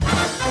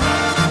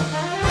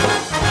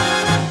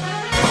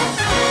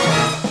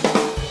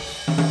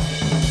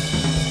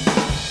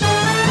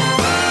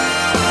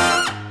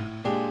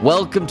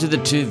Welcome to the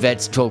Two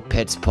Vets Talk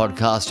Pets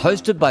podcast,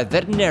 hosted by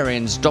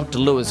veterinarians Dr.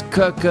 Lewis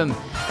Kirkham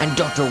and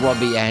Dr.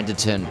 Robbie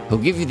Anderton, who'll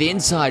give you the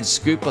inside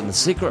scoop on the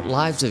secret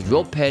lives of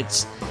your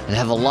pets and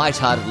have a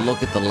light-hearted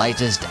look at the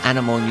latest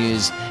animal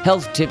news,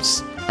 health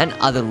tips, and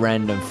other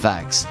random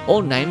facts.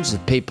 All names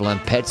of people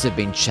and pets have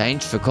been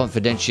changed for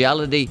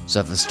confidentiality, so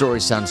if a story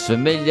sounds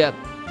familiar,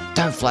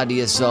 don't flatter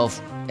yourself.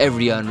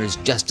 Every owner is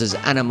just as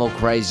animal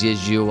crazy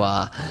as you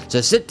are. So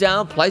sit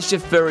down, place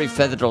your furry,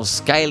 feathered or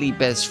scaly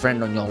best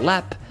friend on your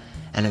lap,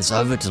 and it's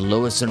over to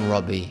Lewis and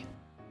Robbie.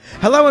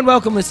 Hello and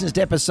welcome, listeners,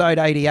 to episode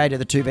 88 of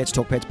the Two Vets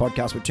Talk Pets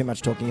podcast, with too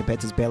much talking of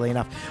pets is barely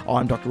enough.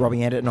 I'm Dr.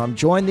 Robbie Anderton, and I'm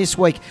joined this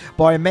week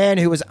by a man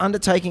who is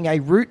undertaking a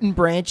root and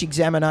branch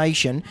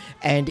examination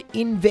and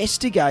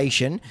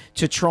investigation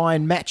to try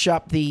and match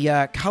up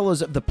the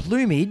colours of the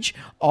plumage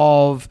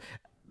of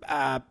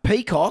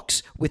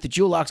peacocks with the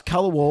Dulux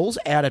colour walls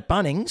out at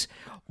Bunnings,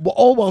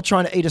 all while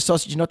trying to eat a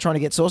sausage and not trying to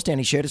get sauce down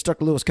his shirt. It's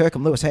Dr. Lewis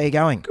Kirkham. Lewis, how you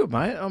going? Good,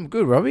 mate. I'm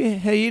good, Robbie.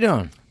 How you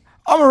doing?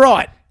 I'm all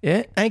right.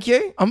 Yeah? Thank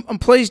you. I'm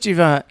pleased you've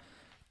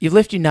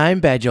left your name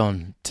badge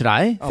on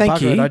today.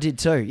 Thank you. It, I did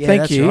too. Yeah,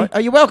 Thank that's you. right. Oh,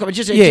 you're welcome.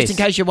 Just Yes. in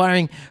case you're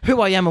wondering who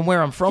I am and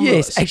where I'm from. Yes,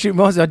 Lewis. actually, it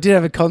reminds me, I did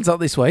have a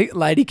consult this week.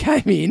 Lady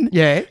came in.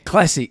 Yeah.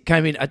 Classic.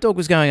 Came in. A dog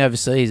was going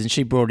overseas and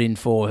she brought in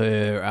for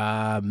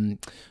her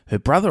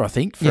brother, I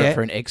think,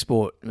 for an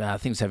export.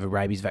 Things have a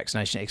rabies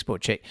vaccination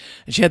export check.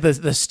 And she had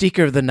the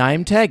sticker of the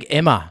name tag,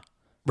 Emma.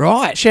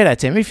 Right. Shout out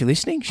to Emma if you're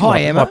listening. She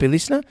Hi, Emma. might be a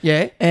listener.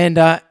 Yeah. And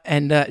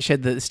she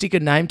had the sticker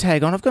name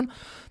tag on. I've gone,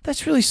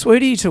 that's really sweet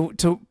of you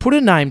to put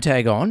a name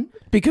tag on,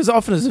 because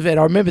often as a vet,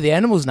 I remember the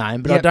animal's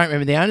name, but I don't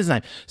remember the owner's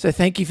name. So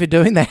thank you for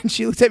doing that. And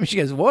she looked at me, she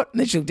goes, what? And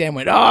then she looked down and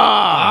went,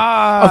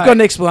 I've got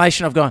an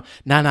explanation. I've gone,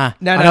 no, I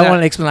don't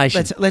want an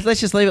explanation. Let's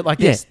just leave it like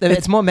this.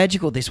 It's more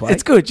magical this way.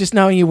 It's good, just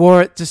knowing you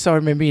wore it, just so I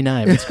remember your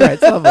name. It's great.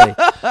 It's lovely.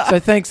 So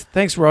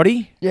thanks,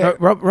 Roddy. Yeah.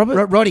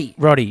 Robert? Roddy.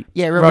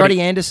 Yeah, Roddy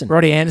Anderson.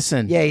 Roddy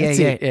Anderson. Yeah. That's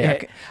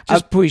it.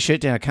 Just pull your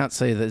shirt down. I can't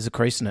see that there's a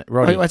crease in it.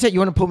 Roddy. I said, you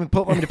want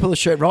me to pull the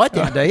shirt right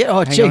down, do you?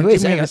 Oh, Hang gee on,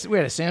 whiz. we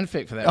had a sound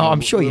effect for that. Oh,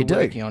 I'm sure you do. We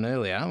were working on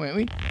earlier, weren't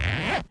we?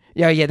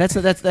 Yeah.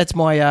 That's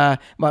my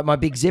my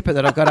big zipper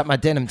that I've got up my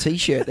denim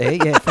t-shirt there.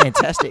 Yeah,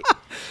 fantastic.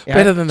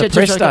 Better than the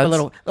press just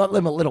studs. A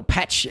little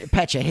patch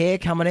of hair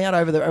coming out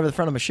over the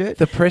front of my shirt.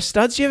 The press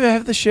studs. Do you ever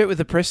have the shirt with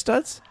the press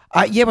studs?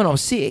 Yeah, when I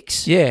was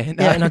 6. Yeah,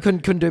 no. And I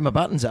couldn't do my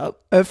buttons up.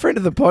 A friend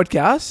of the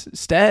podcast,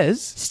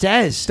 Staz.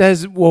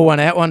 Staz wore one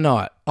out one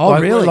night. Oh,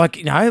 really? Like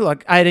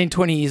 18,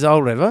 20 years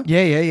old, whatever.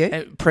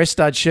 Yeah. Press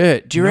stud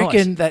shirt. Do you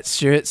reckon that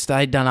shirt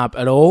stayed done up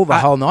at all the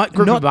whole night?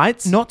 Group of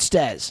mates? Not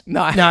Staz.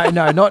 No,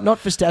 not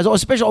for Staz. Oh,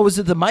 especially I was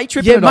at the mate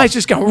trip. Yeah, mate's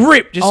just going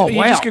rip. Wow.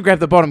 You just could grab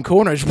the bottom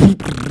corner.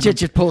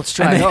 Just pull it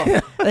straight off.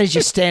 Then he's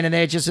just standing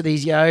there, just with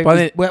his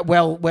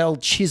well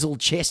chiseled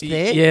chest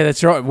there. Yeah,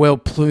 that's right. Well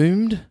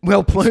plumed.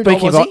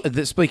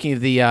 Speaking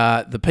of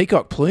the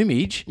peacock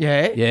plumage.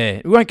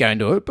 Yeah. We won't go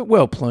into it, but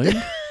well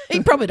plumed.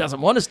 He probably doesn't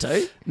want us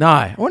to. No,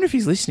 I wonder if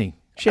he's listening.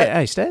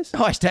 Hey, Staz.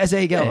 Hi, Staz.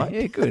 There you go, mate.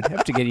 Yeah, good.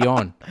 Have to get you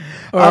on.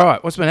 All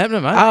right. What's been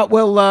happening, mate?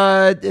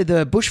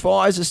 The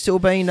bushfires have still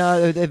been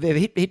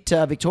they've hit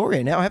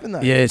Victoria now, haven't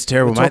they? Yeah, it's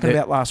terrible, we were talking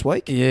about last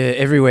week. Yeah,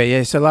 everywhere.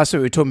 Yeah. So last week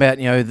we were talking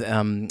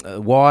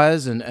about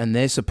wires and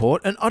their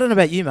support. And I don't know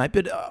about you, mate,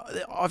 but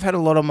I've had a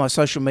lot on my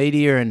social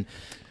media and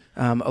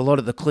a lot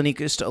of the clinic.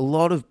 Just a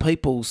lot of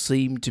people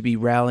seem to be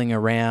rallying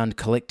around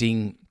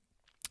collecting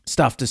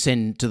stuff to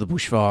send to the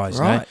bushfires.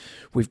 Right. You know?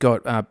 We've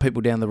got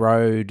people down the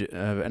road,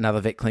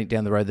 another vet clinic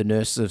down the road. The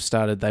nurses have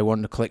started. They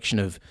want a collection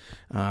of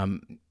out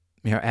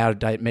of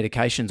date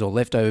medications or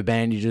leftover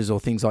bandages or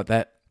things like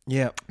that.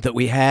 Yeah, that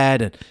we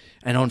had,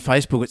 and on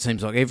Facebook it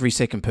seems like every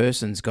second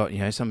person's got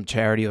some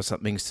charity or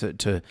something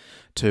to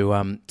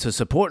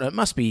support. And it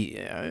must be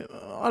I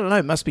don't know.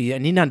 It must be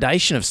an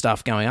inundation of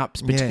stuff going up,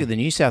 particularly the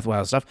New South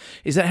Wales stuff.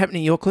 Is that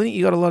happening in your clinic?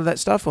 You got a lot of that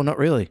stuff, or not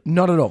really?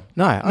 Not at all.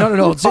 No, not at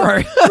all.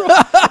 Zero.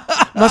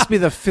 Must be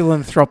the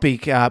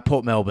philanthropic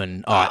Port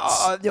Melbourne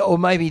ites. Or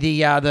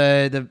maybe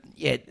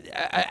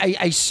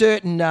a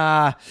certain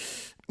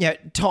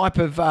type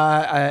of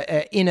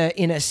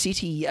inner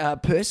city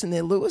person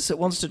there, Lewis, that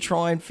wants to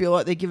try and feel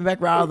like they're giving back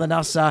rather than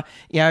us,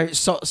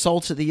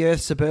 salt of the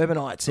earth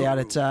suburbanites out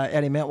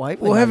in Mount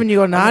Waverley. Well, haven't you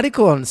got an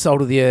article on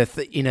salt of the earth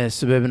inner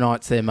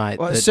suburbanites there, mate?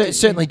 Well,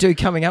 certainly do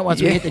coming up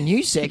once we hit the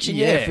news section,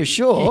 for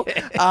sure.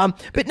 Yeah.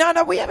 But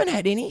no, we haven't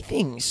had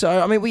anything.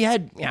 So, I mean, we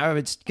had,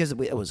 it's because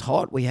it was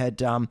hot. We had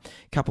a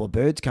couple of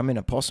birds come in,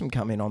 a possum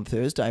come in on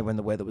Thursday when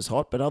the weather was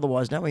hot. But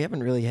otherwise, no, we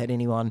haven't really had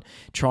anyone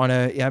trying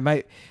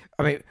to,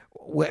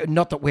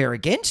 not that we're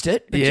against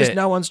it, but just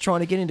no one's trying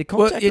to get into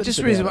contact with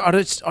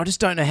us. I just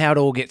don't know how it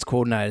all gets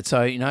coordinated.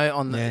 So,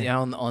 on the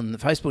on the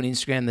Facebook and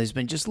Instagram, there's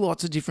been just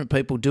lots of different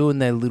people doing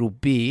their little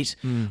bit,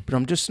 but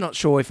I'm just not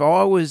sure if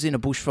I was in a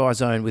bushfire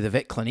zone with a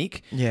vet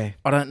clinic, I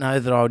don't know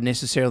that I would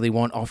necessarily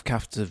want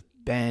off-cuff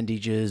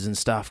bandages and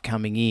stuff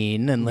coming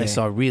in unless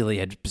I really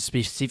had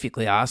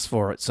specifically asked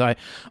for it. So I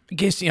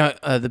guess,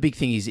 the big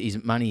thing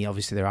is money.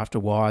 Obviously, they're after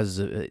wires.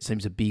 It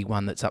seems a big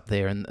one that's up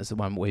there, and that's the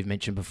one we've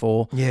mentioned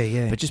before.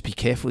 Yeah. But just be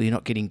careful you're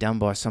not getting done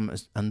by some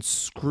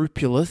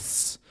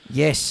unscrupulous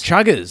chuggers.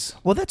 chuggers.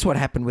 Well, that's what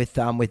happened with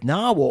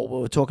Narwhal we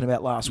were talking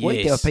about last week.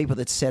 Yes. There were people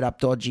that set up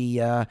dodgy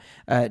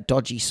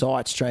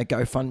sites, trying to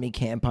GoFundMe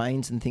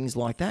campaigns and things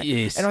like that.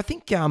 Yes. And I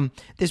think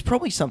there's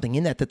probably something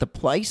in that the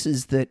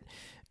places that,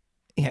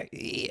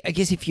 I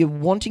guess if you're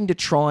wanting to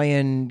try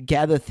and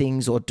gather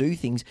things or do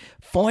things,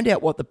 find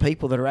out what the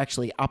people that are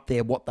actually up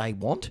there, what they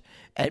want,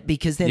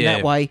 because then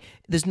that way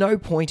there's no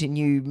point in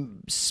you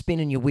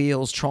spinning your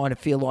wheels trying to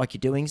feel like you're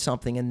doing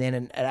something and then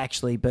it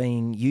actually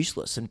being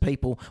useless, and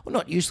people, well,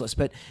 not useless,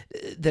 but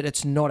that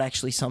it's not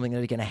actually something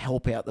that are going to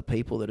help out the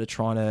people that are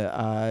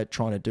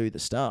trying to do the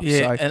stuff. Yeah,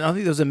 So, and I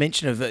think there was a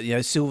mention of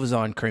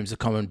Silverzyme cream's a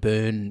common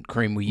burn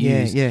cream we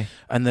use,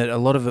 and that a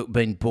lot of it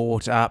been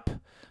bought up.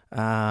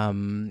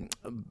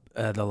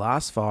 The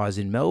last fires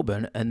in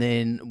Melbourne, and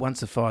then once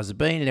the fires have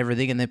been and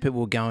everything, and then people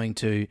were going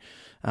to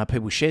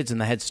people's sheds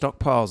and they had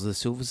stockpiles of the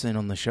Silverzyme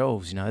on the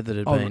shelves, that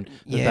had been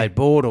that they'd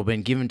bought or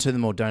been given to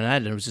them or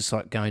donated, and it was just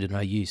like going to no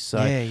use. So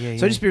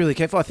so just be really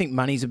careful. I think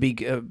money's a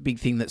big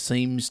thing that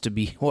seems to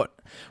be what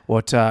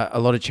a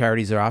lot of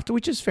charities are after,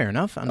 which is fair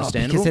enough,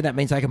 understandable. Because then that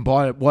means they can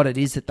buy what it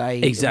is that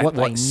they what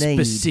they need.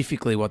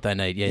 Specifically what they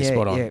need. Yeah,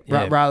 spot on.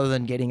 Yeah. Rather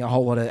than getting a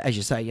whole lot of, as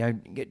you say,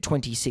 get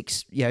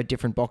 26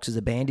 different boxes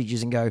of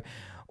bandages and go,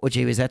 well,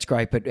 gee whiz, that's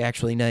great, but we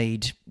actually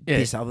need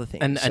this other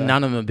thing. And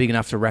none of them are big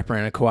enough to wrap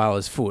around a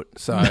koala's foot.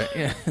 So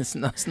it's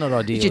not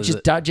ideal. You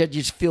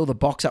just fill the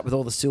box up with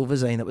all the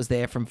Silverzyme that was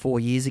there from 4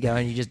 years ago,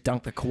 and you just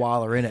dunk the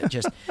koala in it.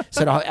 Just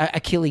sort of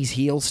Achilles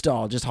heel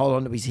style. Just hold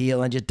on to his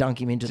heel and just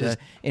dunk him into the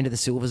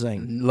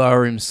Silverzyme.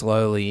 Lower him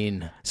slowly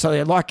in.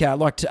 So like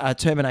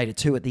Terminator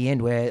 2 at the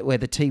end, where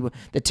the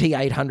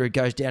T-800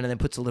 goes down and then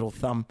puts a little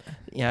thumb,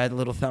 the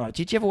little thumb up.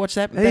 Did you ever watch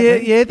that?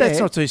 Yeah, that's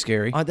not too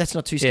scary. Oh, that's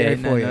not too scary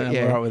for you. I'm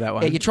all right with that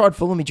one. Yeah, you tried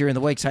fooling me during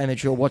the week saying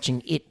that you were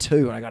watching It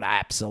Too, and I got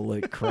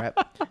absolute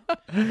crap.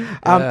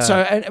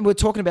 And we're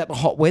talking about the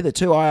hot weather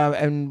too.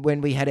 And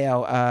when we had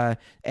our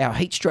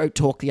heat stroke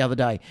talk the other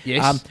day,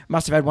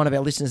 must have had one of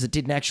our listeners that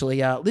didn't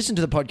actually listen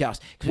to the podcast,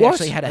 because we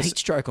actually had a heat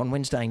stroke on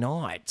Wednesday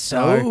night.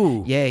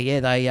 So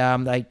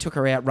they took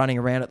her out running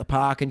around at the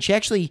park, and she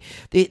actually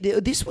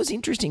this was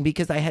interesting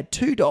because they had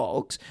two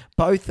dogs,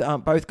 both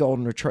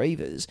golden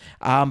retrievers,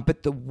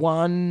 but the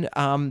one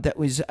that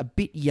was a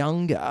bit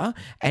younger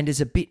and is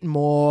a bit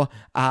more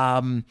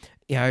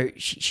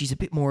she's a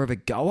bit more of a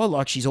goer.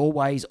 Like, she's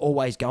always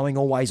going,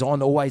 always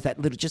on, always that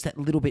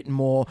little bit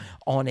more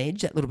on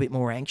edge, that little bit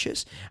more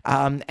anxious.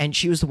 And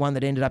she was the one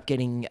that ended up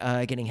getting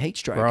heat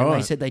stroke. Right. And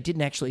they said they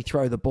didn't actually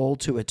throw the ball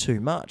to her too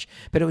much,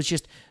 but it was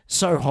just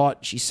so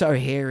hot. She's so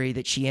hairy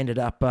that she ended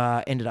up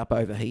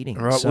overheating.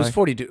 Right. So,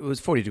 it was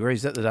 40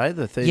 degrees that the day,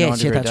 the 39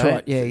 degree that's day.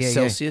 Right. Yeah,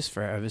 Celsius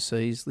for our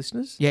overseas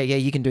listeners. Yeah.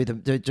 You can do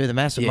the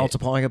maths of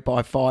multiplying it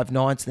by 5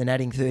 nights, then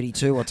adding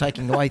 32 or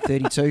taking away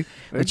 32,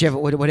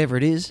 whatever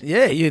it is.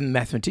 Yeah, you're a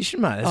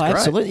mathematician, mate. That's great.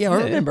 Absolutely. Yeah,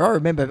 I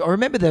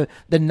remember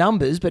the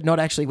numbers, but not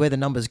actually where the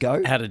numbers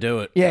go. How to do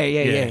it.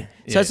 Yeah.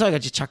 So it's like I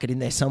just chuck it in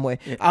there somewhere.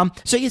 Yeah.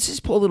 So yes,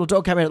 this poor little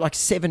dog came out at like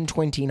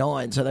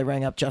 7:29. So they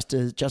rang up just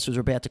as we're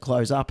about to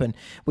close up, and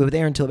we were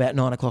there until about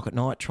 9 o'clock at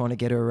night trying to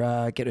get her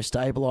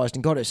stabilised,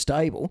 and got her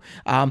stable.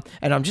 And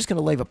I'm just going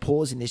to leave a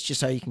pause in this just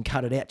so you can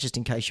cut it out just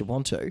in case you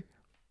want to.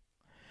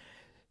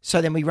 So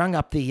then we rung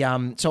up the...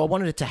 so I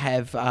wanted it to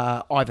have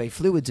IV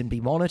fluids and be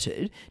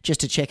monitored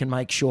just to check and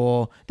make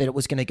sure that it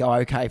was going to go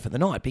okay for the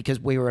night, because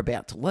we were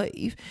about to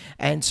leave.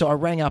 And so I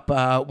rang up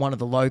one of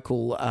the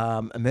local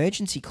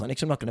emergency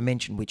clinics, I'm not going to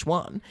mention which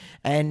one,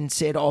 and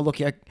said, oh, look,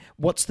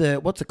 what's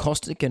the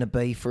cost going to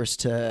be for us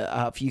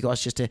to for you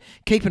guys just to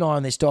keep an eye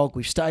on this dog?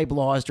 We've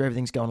stabilised her,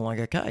 everything's going along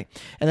okay.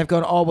 And they've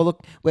gone, oh, well,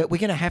 look, we're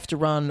going to have to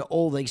run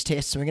all these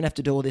tests, and we're going to have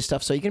to do all this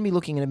stuff. So you're going to be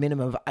looking at a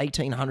minimum of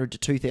 $1,800 to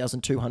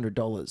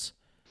 $2,200.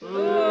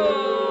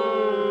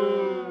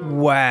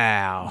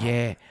 Wow.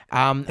 Yeah.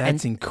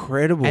 That's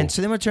incredible. And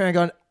so then we're turning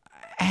going,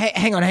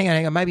 hang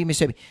on, maybe you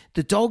misheard me.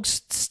 The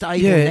dog's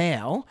stable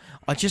now.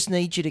 I just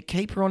need you to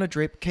keep her on a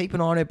drip, keep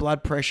an eye on her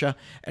blood pressure.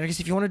 And I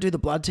guess if you want to do the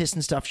blood test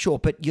and stuff, sure.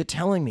 But you're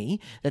telling me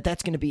that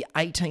that's going to be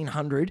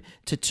 $1,800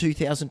 to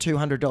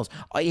 $2,200.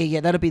 Oh,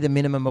 yeah, that'll be the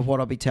minimum of what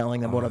I'll be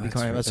telling them, what I'll be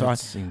calling them. So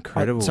that's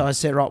incredible. So I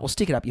said, right, well,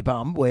 stick it up your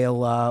bum.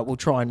 We'll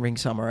try and ring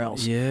somewhere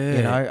else.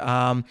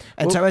 Yeah.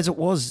 So as it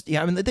was,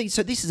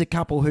 so this is a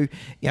couple who,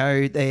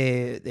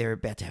 they're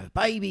about to have a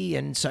baby,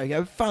 and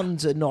so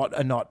funds are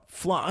not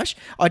flush.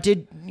 I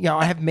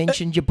have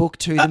mentioned your book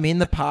to them in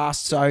the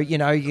past, so you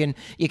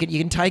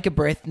can take a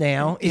breath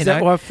now. Is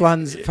that why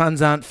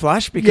funds aren't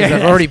flush? Because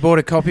I've already bought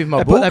a copy of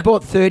my book. They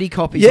bought 30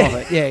 copies of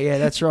it. Yeah,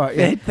 that's right.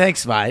 Yeah.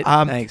 Thanks, mate.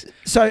 Thanks.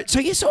 So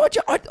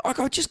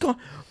I just gone,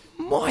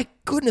 my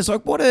goodness,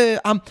 like what a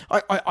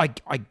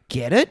I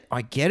get it.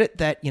 I get it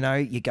that,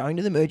 you're going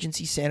to the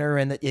emergency centre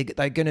and that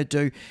they're going to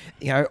do,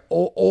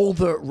 all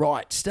the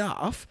right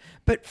stuff.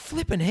 But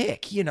flipping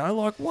heck,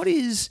 like what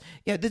is,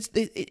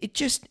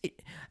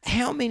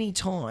 how many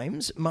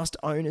times must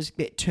owners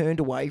get turned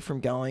away from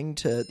going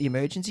to the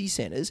emergency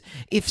centres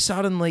if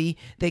suddenly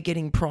they're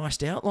getting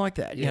priced out like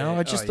that?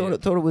 I just thought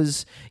it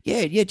was,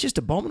 just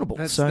abominable.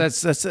 That's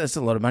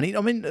a lot of money.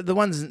 I mean,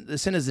 the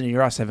centres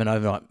near us have an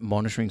overnight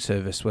monitoring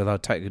service where they'll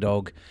take a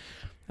dog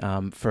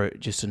for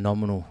just a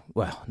nominal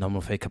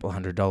fee, a couple of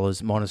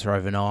 $100, monitor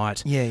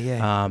overnight.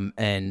 And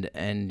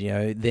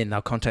then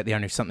they'll contact the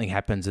owner if something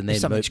happens and then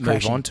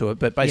move on to it.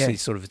 But basically,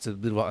 sort of, it's a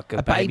little like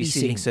a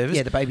babysitting service.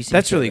 Yeah, the babysitting.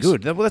 That's really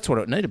good. Well, that's what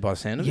it needed by the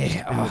sound of it.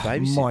 Yeah,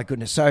 my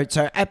goodness. So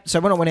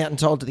when I went out and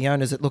told to the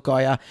owners that, look,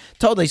 I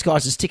told these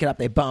guys to stick it up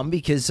their bum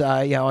because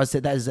I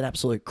said that is an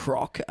absolute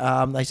crock.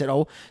 They said,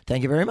 oh,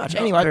 thank you very much.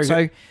 Anyway,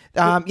 so.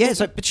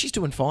 But she's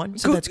doing fine,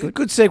 so that's good.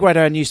 Good segue to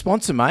our new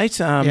sponsor, mate.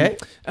 The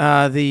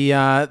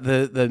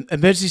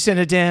emergency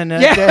centre down.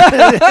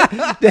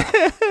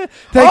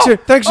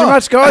 Thanks so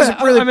much, guys.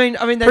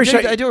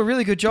 They do a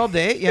really good job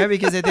there,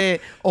 because they're there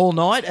all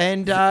night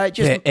and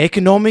they're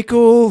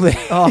economical.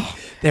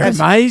 They're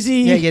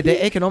amazing. Yeah,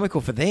 they're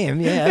economical for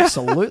them. Yeah,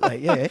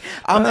 absolutely. Yeah.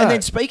 And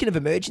then speaking of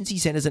emergency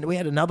centres, and we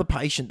had another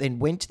patient then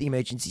went to the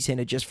emergency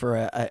centre just for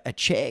a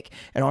check,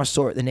 and I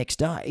saw it the next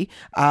day.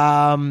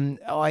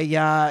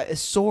 I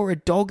saw a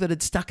dog that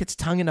had stuck its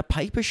tongue in a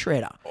paper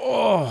shredder.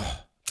 Oh.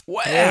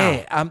 Wow.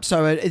 Yeah.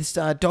 So its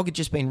dog had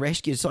just been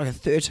rescued. It's like a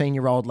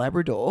 13-year-old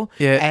Labrador.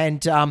 Yeah.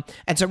 And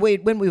so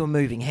when we were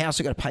moving house,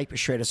 we got a paper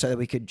shredder so that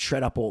we could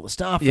shred up all the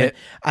stuff. Yeah.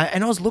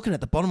 And I was looking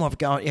at the bottom of it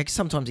going,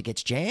 sometimes it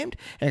gets jammed.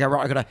 And I go,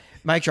 right, I got to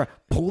make sure I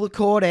pull the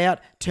cord out,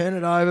 turn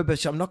it over,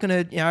 but I'm not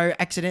going to,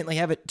 accidentally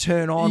have it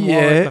turn on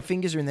while my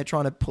fingers are in there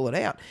trying to pull it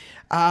out.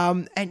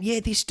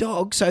 This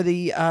dog, so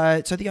the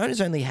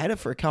owners only had her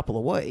for a couple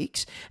of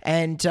weeks.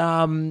 And,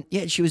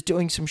 she was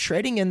doing some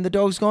shredding and the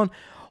dog's gone,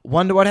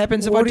 wonder what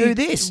happens if I do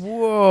this.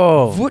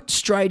 Whoa. Foot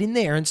straight in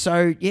there. And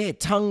so,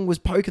 tongue was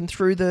poking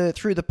through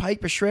the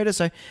paper shredder,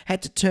 so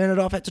had to turn it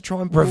off, had to try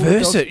and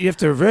reverse it. You have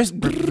to reverse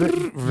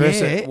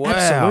it. Wow.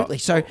 Absolutely.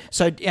 So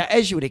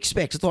as you would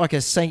expect, it's like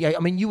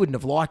you wouldn't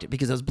have liked it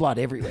because there's blood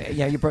everywhere.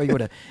 You probably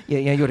would have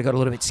you would have got a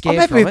little bit scared.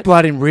 I'm happy with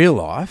blood in real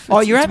life.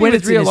 You're happy when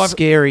with it's real in life. A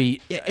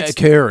scary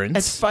occurrence.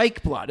 It's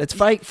fake blood. It's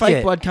fake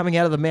blood coming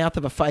out of the mouth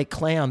of a fake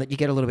clown that you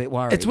get a little bit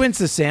worried. It's when it's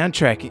the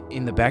soundtrack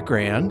in the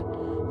background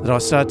that I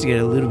start to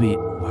get a little bit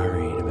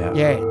worried about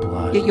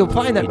blood. Yeah, you were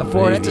playing that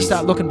before. I had to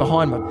start looking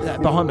behind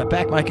my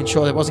back, making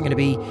sure there wasn't going to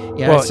be.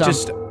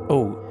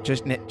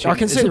 I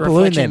can see the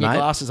reflection in your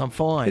glasses. I'm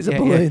fine. There's a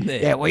balloon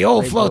there. Yeah, we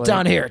all float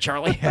down here,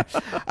 Charlie.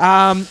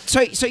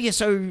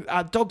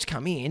 Dogs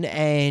come in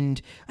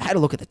and I had a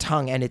look at the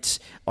tongue, and it's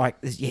like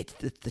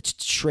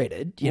it's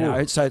shredded.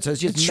 So it's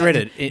just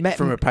shredded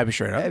from a paper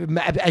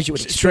shredder, as you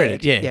would expect.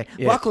 Shredded. Yeah.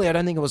 Luckily, I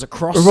don't think it was a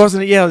cross. It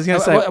wasn't. Yeah, I was going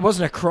to say it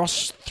wasn't a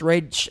cross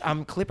thread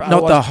clipper.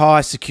 Not the high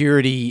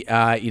security,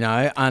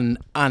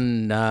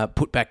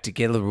 put back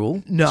together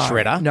rule.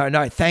 Shredder.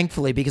 No.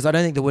 Thankfully, because I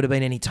don't think there would have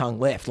been any tongue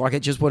left. Like it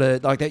just would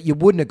have you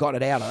wouldn't have got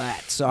it out of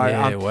that. So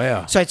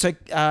wow. So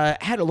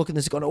had a look, and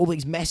there's got all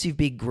these massive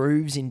big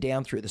grooves in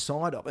down through the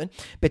side of it.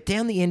 But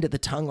down the end of the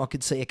tongue, I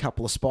could see a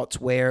couple of spots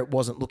where it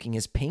wasn't looking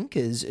as pink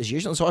as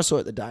usual. So I saw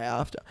it the day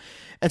after.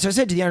 And so I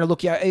said to the owner,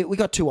 look, we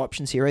got two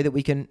options here. Either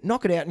we can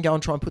knock it out and go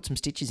and try and put some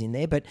stitches in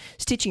there, but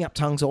stitching up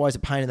tongue's always a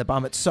pain in the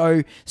bum. It's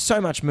so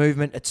much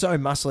movement. It's so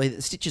muscly that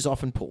the stitches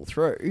often pull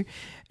through. And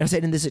I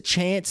said, and there's a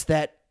chance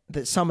that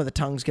some of the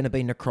tongue's going to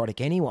be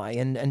necrotic anyway,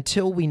 and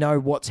until we know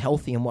what's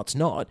healthy and what's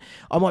not,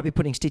 I might be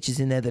putting stitches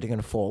in there that are going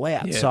to fall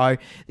out. Yeah. So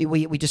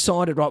we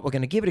decided, right, we're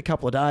going to give it a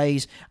couple of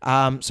days.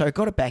 So I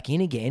got it back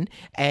in again,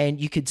 and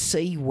you could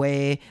see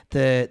where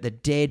the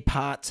dead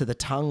parts of the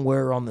tongue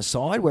were on the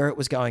side where it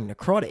was going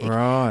necrotic.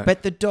 Right.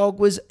 But the dog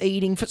was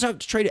eating, so to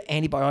treat it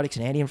antibiotics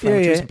and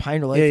anti-inflammatories and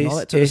pain relief and all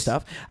that sort of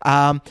stuff.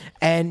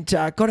 And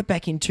got it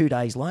back in 2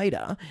 days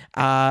later.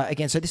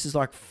 Again, so this is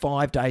like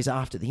 5 days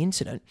after the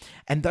incident,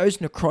 and those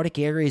necrotic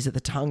areas of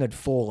the tongue had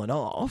fallen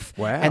off.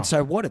 Wow. And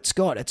so what it's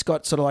got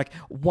sort of like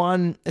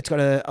it's got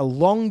a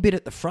long bit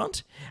at the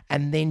front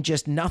and then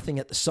just nothing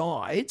at the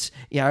sides,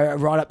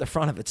 right up the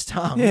front of its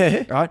tongue.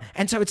 Yeah. Right.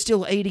 And so it's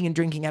still eating and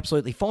drinking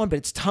absolutely fine, but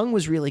its tongue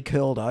was really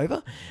curled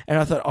over. And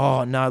I thought,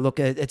 oh no,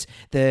 look, it's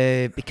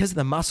because of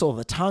the muscle of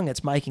the tongue,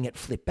 it's making it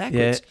flip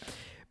backwards. Yeah.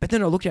 But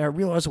then I looked at it, I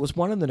realised it was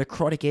one of the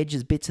necrotic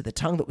edges, bits of the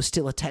tongue that was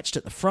still attached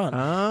at the front.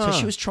 So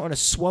she was trying to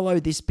swallow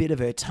this bit of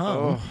her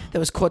tongue that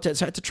was caught. So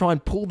I had to try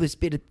and pull this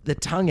bit of the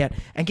tongue out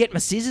and get my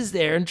scissors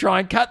there and try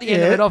and cut the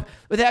end of it off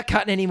without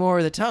cutting any more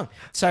of the tongue.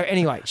 So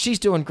anyway, she's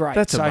doing great.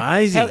 That's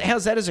amazing.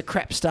 How's that as a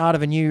crap start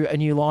of a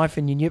new life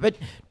and but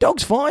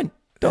dog's fine.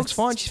 Dog's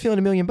fine. She's feeling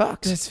 $1 million.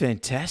 That's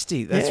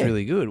fantastic. That's Yeah.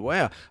 really good.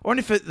 Wow. I wonder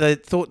if they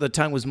thought the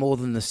tongue was more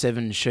than the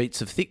 7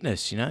 sheets of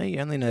thickness. You know, you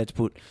only know to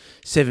put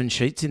 7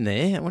 sheets in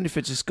there. I wonder if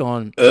it's just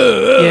gone.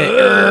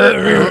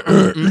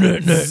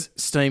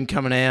 Steam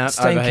coming out,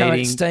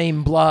 overheating.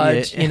 Steam,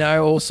 blood, Yeah.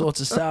 all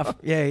sorts of stuff.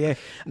 Yeah.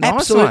 Nice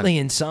Absolutely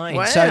one. insane.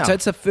 Wow. So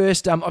it's the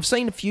first. I've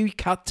seen a few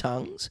cut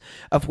tongues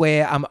of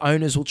where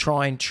owners will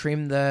try and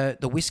trim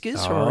the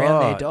whiskers from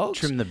around their dogs.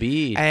 Trim the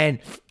beard. And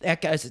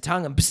out goes the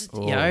tongue, and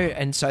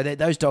and so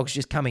those dogs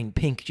just come in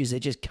pink because they're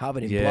just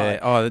covered in blood.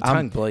 Oh, the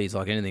tongue bleeds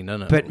like anything,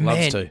 doesn't it? But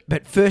Loves to.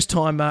 but first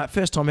time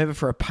ever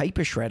for a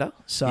paper shredder.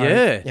 So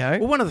Yeah.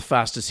 Well, one of the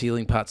fastest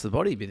healing parts of the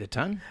body would be the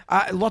tongue.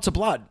 lots of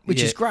blood, which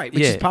Yeah. is great,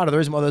 which is part of the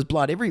reason why there's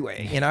blood everywhere,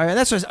 And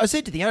that's what I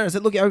said to the owner. I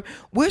said, look,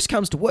 worst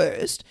comes to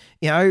worst,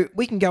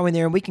 we can go in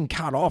there and we can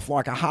cut off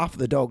like a half of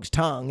the dog's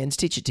tongue and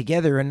stitch it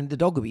together, and the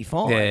dog will be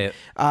fine.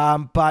 Yeah.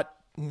 But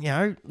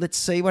let's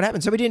see what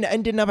happens. So we didn't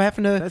end up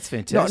having to That's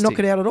fantastic. knock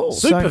it out at all.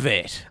 Super So-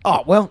 vet.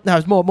 Oh well, no,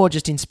 it's more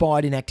just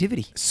inspired in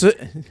activity.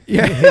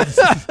 Yeah.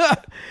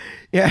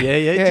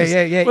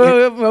 Yeah.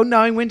 Well,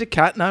 knowing when to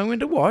cut, knowing when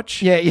to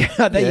watch. Yeah.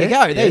 There you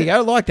go. There you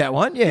go. Like that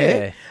one. Yeah.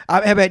 Yeah.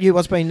 How about you?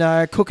 What's been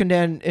cooking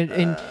down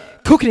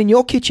cooking in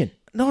your kitchen?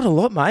 Not a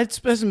lot, mate. It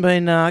hasn't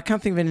been. I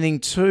can't think of anything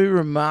too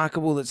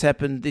remarkable that's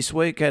happened this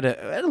week. I had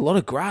a lot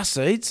of grass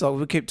seeds, like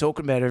we keep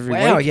talking about every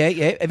Wow. week.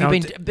 Yeah. Have you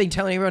No, been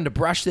telling everyone to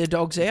brush their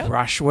dogs out?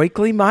 Brush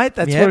weekly, mate.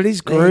 That's Yeah, what it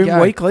is. there you Groom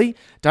go. weekly.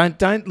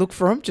 Don't look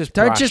for them. Just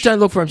brush. Don't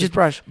look for them. Just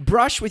brush.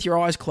 Brush with your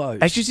eyes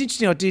closed. Actually, it's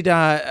interesting. I did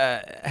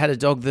had a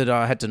dog that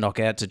I had to knock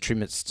out to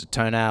trim its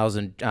toenails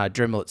and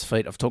Dremel its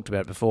feet. I've talked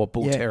about it before,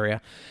 bull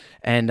terrier,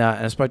 and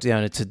I spoke to the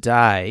owner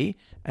today,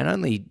 and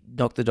only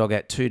knocked the dog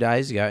out 2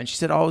 days ago, and she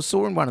said, I was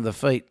sore in one of the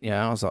feet.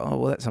 I was like, oh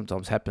well, that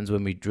sometimes happens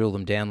when we drill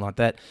them down like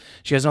that.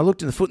 She goes, and I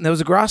looked in the foot, and there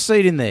was a grass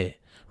seed in there.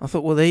 I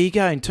thought, well, there you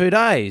go. In 2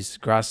 days,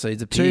 grass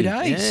seeds appeared. 2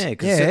 days? Yeah,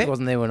 because it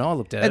wasn't there when I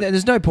looked at and it.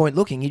 there's no point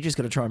looking. You just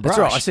got to try and brush.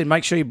 That's right. I said,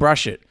 make sure you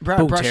brush it.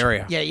 Bull Brush.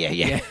 terrier.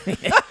 Yeah.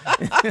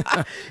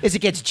 As it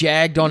gets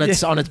jagged on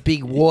its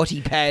big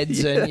warty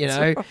pads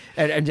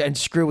and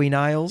screwy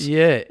nails.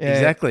 Yeah,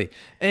 exactly.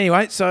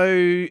 Anyway, so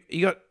you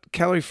got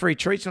calorie-free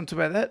treats. You want to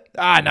talk about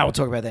that? No, we'll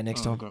talk about that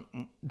next time.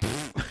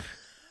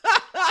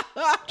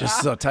 Just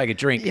as I take a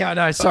drink. Yeah, I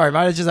know. Sorry,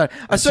 mate. It's just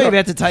I saw you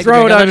about to take.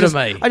 Throw a it drink, over and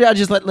to me. I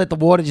just let the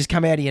water just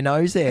come out of your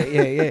nose there.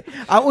 Yeah.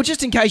 Well,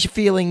 just in case you're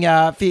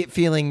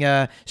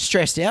feeling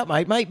stressed out,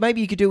 mate.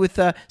 Maybe you could do with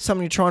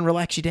something to try and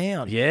relax you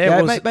down.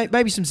 Yeah,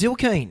 maybe some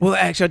Zilkine. Well,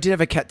 actually, I did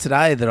have a cat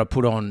today that I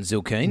put on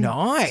Zilkine.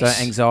 Nice. So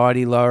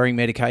anxiety-lowering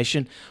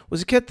medication. It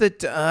was a cat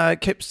that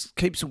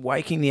keeps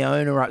waking the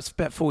owner up. It's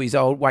about 4 years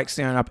old, wakes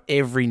the owner up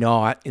every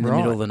night in the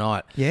middle of the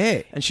night.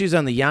 Yeah. And she was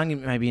only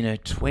young, maybe in her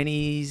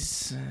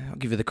 20s. I'll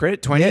give her the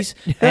credit, 20s.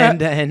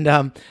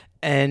 Yeah.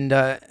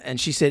 And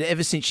she said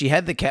ever since she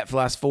had the cat for the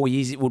last 4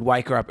 years, it would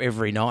wake her up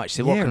every night. She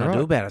said, what can I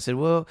do about it? I said,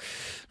 well,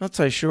 not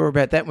so sure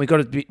about that. And we got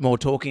a bit more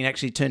talking.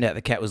 Actually, it turned out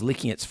the cat was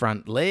licking its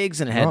front legs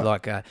and it had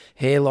like a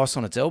hair loss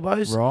on its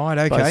elbows. Right,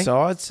 okay. Both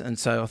sides. And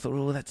so I thought,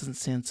 oh, that doesn't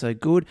sound so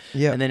good.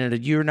 Yeah. And then it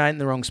had urinated in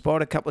the wrong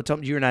spot a couple of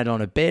times, urinated on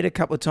her bed a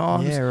couple of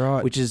times. Yeah,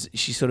 right. Which is,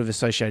 she sort of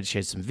associated, she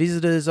had some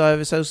visitors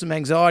over, so some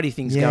anxiety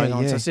things going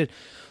on. So I said,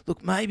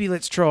 look, maybe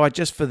let's try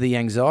just for the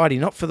anxiety,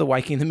 not for the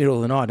waking in the middle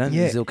of the night. I don't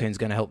think Zilkine's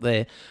going to help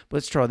there. But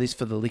let's try this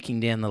for the licking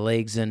down the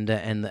legs and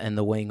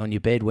the weeing on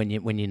your bed when you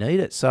need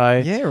it. So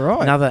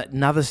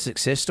another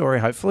success story,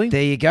 hopefully.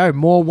 There you go.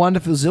 More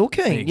wonderful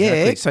Zilkine. Exactly.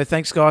 Yeah. So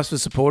thanks, guys, for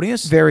supporting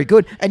us. Very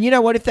good. And you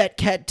know what? If that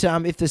cat,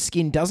 if the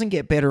skin doesn't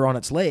get better on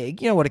its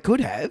leg, you know what it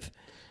could have?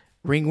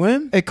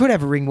 Ringworm? It could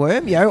have a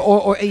ringworm,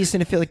 or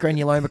eosinophilic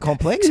granuloma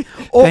complex.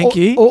 Thank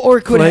you. Or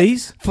it could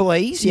Fleas.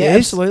 Fleas, yeah, Yes.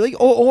 absolutely.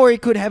 Or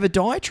it could have a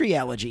dietary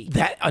allergy.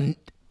 That,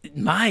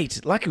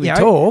 mate, lucky we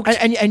talked.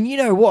 And you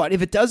know what?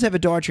 If it does have a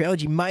dietary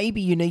allergy,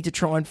 maybe you need to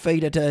try and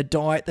feed it a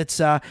diet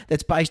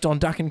that's based on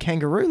duck and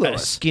kangaroo, a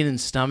Lewis. skin and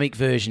stomach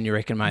version, you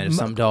reckon, mate, of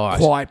some diet?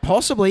 Quite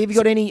possibly. Have you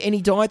got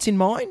any diets in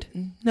mind?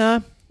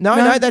 No.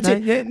 No, that's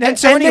it. Yeah. And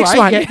so And next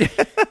anyway,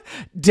 one.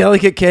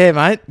 Delicate Care,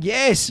 mate.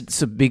 Yes.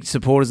 Some big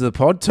supporters of the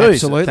pod too.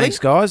 Absolutely. So thanks,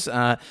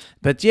 guys.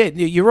 But yeah,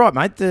 you're right,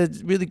 mate. They're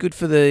really good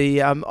for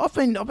the. I've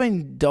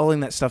been doling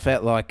that stuff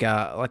out like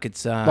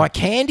it's like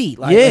candy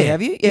lately,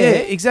 have you? Yeah,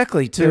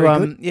 exactly.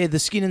 Very To the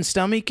skin and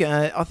stomach.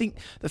 I think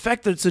the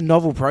fact that it's a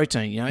novel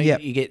protein.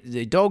 You get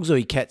the dogs or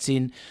your cats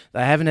in.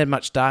 They haven't had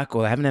much duck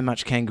or they haven't had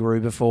much kangaroo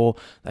before.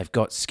 They've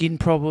got skin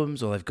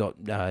problems or they've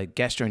got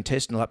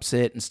gastrointestinal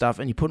upset and stuff.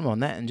 And you put them on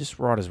that and just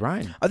right as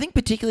rain. I think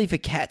particularly for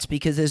cats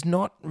because there's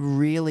not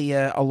really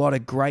a lot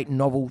of great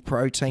novel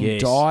protein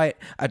diet,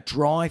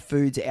 dry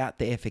foods out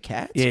there for cats.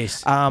 cats.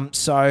 Yes.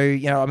 So,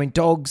 you know, I mean,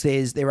 dogs,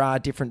 there are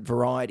different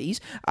varieties.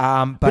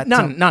 But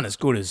none as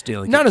good as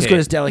delicate. None as good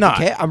as delicate No.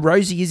 care.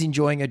 Rosie is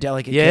enjoying her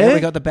delicate Yeah? care. We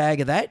got the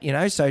bag of that, you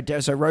know. So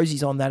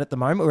Rosie's on that at the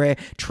moment. We're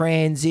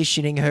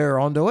transitioning her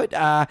onto it,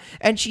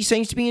 and she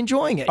seems to be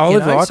enjoying it.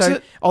 Olive likes so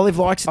it. Olive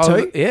likes it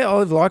too. Yeah,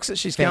 Olive likes it.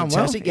 She's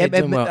Fantastic. going well.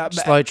 Yeah, Doing well.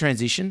 Slow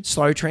transition.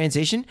 Slow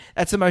transition.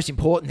 That's the most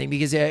important thing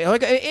because,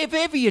 like, if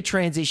ever you're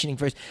transitioning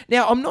first.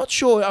 Now, I'm not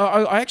sure.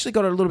 I actually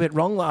got it a little bit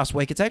wrong last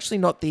week. It's actually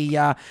not the.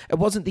 It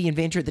wasn't the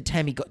inventor of the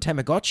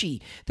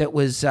Tamagotchi that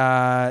was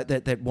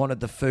that wanted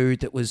the food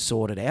that was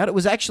sorted out. It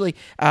was actually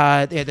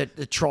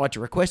that tried to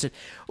request it.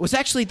 It was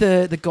actually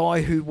the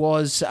guy who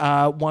was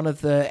one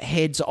of the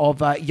heads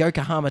of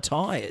Yokohama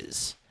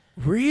Tires.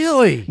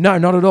 Really? No,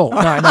 not at all.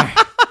 No.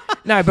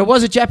 No, but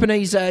was a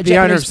Japanese owner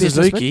Japanese of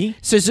businessman. Suzuki?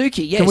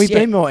 Suzuki, yes. Can we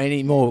yeah. be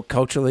any more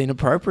culturally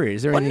inappropriate?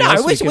 Is there Well, anything no,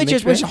 else we can we're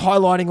just mention?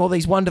 highlighting all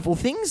these wonderful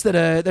things that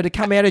are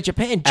come out of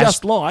Japan,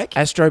 just like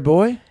Astro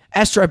Boy?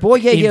 Astro Boy.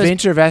 Yeah, yeah.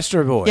 Inventor of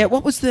Astro Boy. Yeah,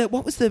 what was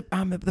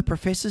the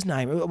professor's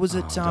name? Was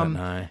it I don't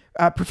know.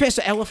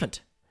 Professor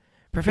Elephant?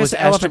 Was Professor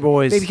Astro Elephant,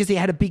 Boy's- because he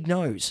had a big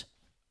nose.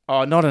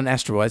 Oh, not an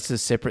Astro Boy. It's a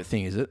separate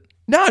thing, is it?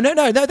 No,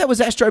 that was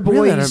Astro Boy's.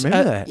 Really? I don't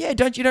remember that. Yeah,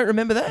 you don't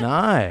remember that?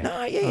 No.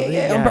 No, yeah.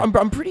 there you go.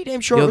 I'm pretty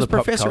damn sure You're it was the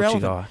pop Professor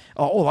culture Elephant. guy.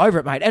 Oh, all over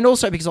it, mate. And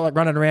also because I like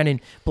running around in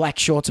black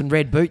shorts and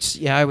red boots,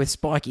 you know, with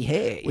spiky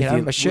hair,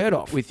 with my shirt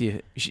off. With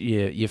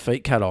your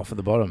feet cut off at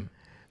the bottom.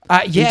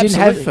 Yeah, He didn't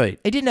have absolutely. feet.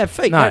 He didn't have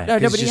feet. No, No,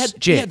 it's but he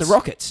just had the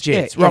rockets.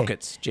 Jets. Yeah, yeah.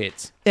 Rockets.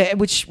 Jets. Yeah,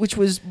 which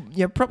was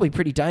probably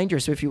pretty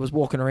dangerous if he was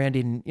walking around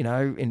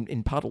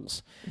in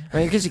puddles. I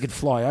mean, because he could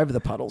fly over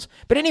the puddles.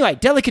 But anyway,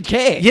 delicate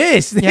care.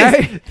 Yes. You know?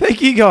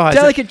 Thank you, guys.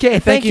 Delicate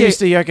care. Thank you, you.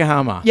 Mr.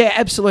 Yokohama. Yeah,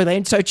 absolutely.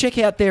 And so check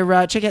out their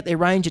range at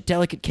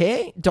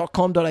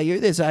delicatecare.com.au.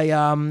 There's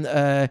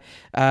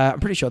I'm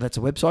pretty sure that's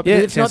a website. Yeah,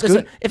 if not, sounds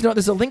good. if not,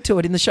 there's a link to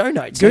it in the show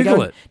notes. Google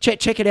go and it.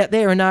 Check it out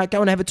there and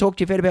go and have a talk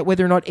to your vet about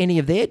whether or not any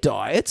of their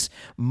diets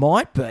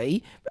might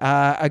be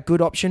a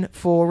good option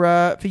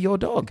for your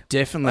dog.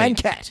 Definitely. And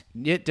cat.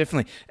 Yeah,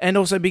 definitely. And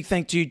also big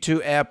thank you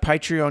to our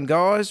Patreon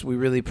guys. We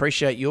really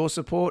appreciate your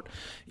support.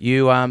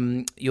 You're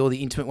the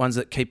intimate ones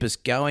that keep us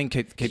going.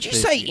 Did you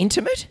say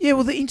intimate? Yeah,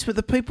 well,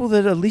 the people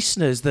that are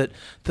listeners that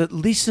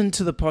listen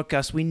to the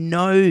podcast,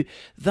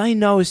 they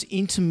know us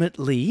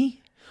intimately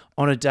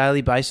on a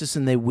daily basis,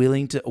 and they're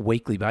willing to a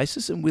weekly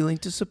basis and willing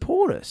to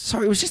support us.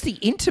 Sorry, it was just the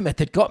intimate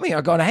that got me.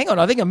 I got, hang on,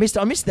 I think I missed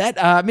that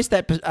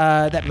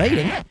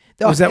meeting.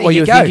 Was that there what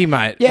you were go. thinking,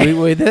 mate? Yeah.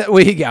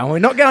 Where you going? We're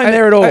not going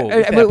there at all.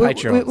 with our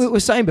Patreons. We were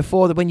saying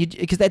before that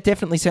because that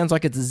definitely sounds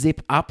like it's a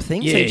zip up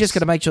thing. So you Yes. just got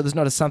to make sure there's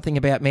not a something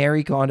about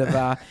Mary kind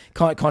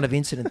of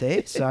incident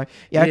there. So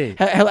yeah, Yeah.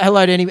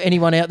 Hello to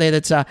anyone out there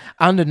that's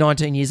under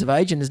 19 years of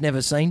age and has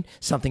never seen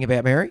Something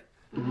About Mary.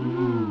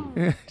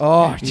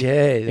 Oh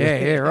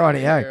yeah, right.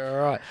 Yeah,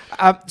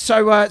 right.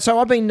 So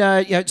I've been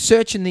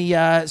searching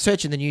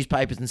the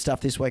newspapers and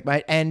stuff this week,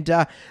 mate. And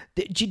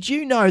did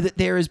you know that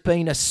there has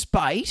been a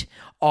spate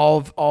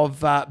of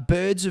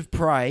birds of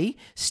prey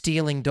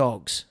stealing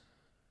dogs?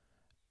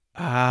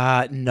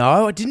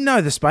 No, I didn't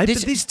know the space.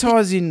 But this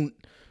ties in,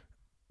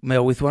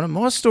 Mel, with one of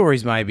my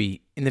stories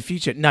maybe in the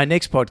future. No,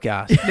 next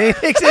podcast.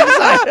 Next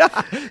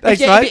episode. Thanks,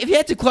 mate. If you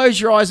had to close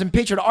your eyes and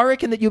picture it, I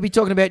reckon that you'll be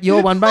talking about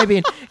your one maybe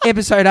in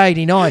episode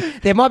 89.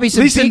 There might be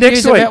some Listen big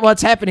next news week. about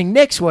what's happening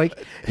next week.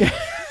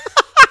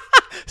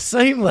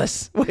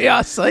 Seamless. We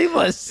are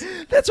seamless.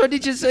 That's why,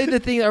 did you see the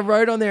thing I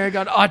wrote on there and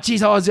going, oh,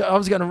 geez, I was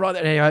going to write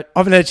that anyway. I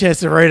haven't had a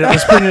chance to read it.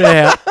 Let's print it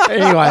out.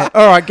 Anyway,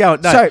 all right, go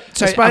on. No,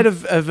 So, a spate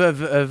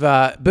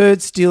of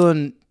birds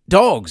stealing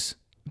dogs.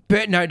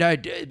 Birds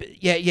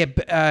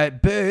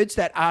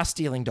that are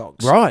stealing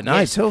dogs. Right,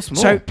 no, tell us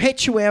more. So, pet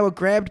chihuahua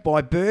grabbed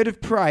by bird of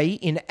prey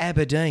in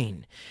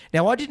Aberdeen.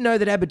 Now, I didn't know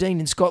that Aberdeen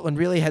in Scotland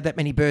really had that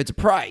many birds of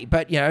prey,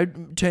 but,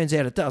 turns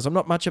out it does. I'm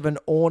not much of an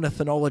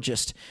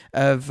ornithologist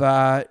of,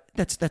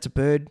 that's a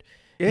bird.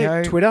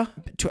 Yeah, Twitter.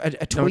 A Not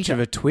much tweeter. of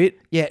a twit.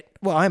 Yeah,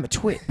 well, I am a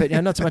twit, but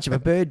not so much of a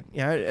bird.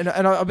 And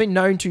I've been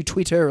known to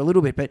Twitter a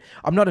little bit, but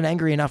I'm not an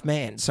angry enough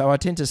man, so I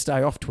tend to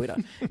stay off Twitter.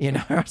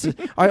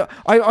 I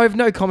have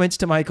no comments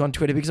to make on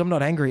Twitter because I'm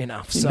not angry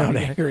enough. So, Not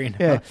angry enough.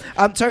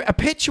 Yeah. So a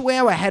pet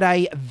chihuahua had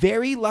a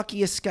very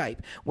lucky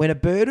escape when a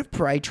bird of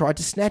prey tried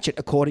to snatch it,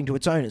 according to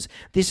its owners.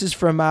 This is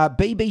from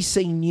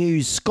BBC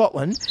News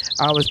Scotland.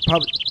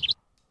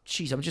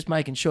 Jeez, I'm just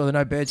making sure that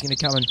no bird's going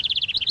to come and.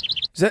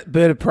 Is that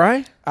bird of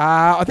prey?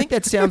 I think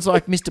that sounds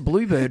like Mr.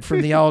 Bluebird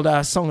from the old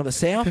Song of the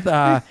South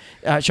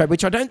show,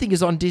 which I don't think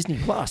is on Disney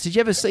Plus. Did you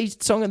ever see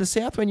Song of the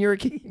South when you were a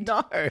kid?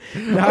 No.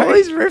 All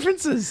these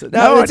references.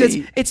 No,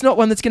 it's not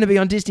one that's going to be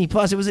on Disney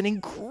Plus. It was an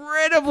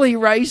incredibly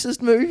racist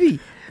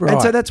movie. Right.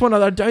 And so that's one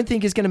I don't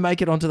think is going to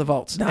make it onto the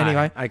vaults. No,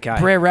 Anyway, okay.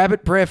 Brer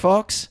Rabbit, Brer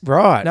Fox.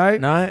 Right.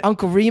 No.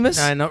 Uncle Remus.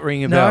 No, not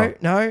ringing a bell.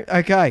 No.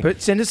 Okay.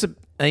 But send us an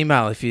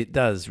email if it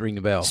does ring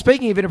a bell.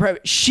 Speaking of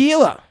inappropriate,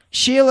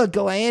 Sheila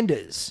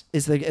Galanders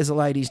is the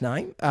lady's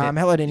name.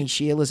 Hello to any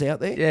Sheilas out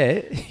there.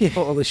 Yeah.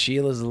 All the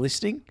Sheilas are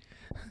listening.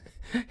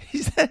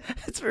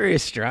 That's very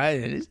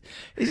Australian. Is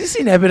this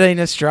in Aberdeen,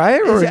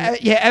 Australia? Or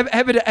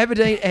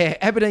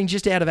Aberdeen,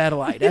 just out of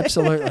Adelaide.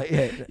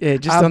 Absolutely, yeah,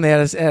 just on the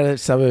outer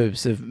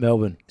suburbs of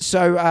Melbourne.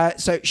 So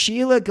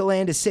Sheila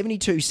Galanda,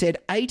 72, said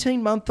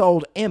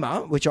 18-month-old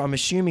Emma, which I'm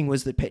assuming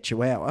was the pet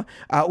chihuahua,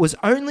 was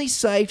only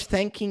saved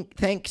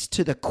thanks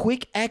to the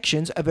quick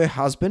actions of her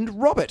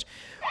husband, Robert.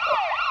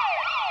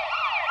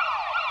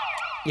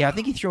 Yeah, I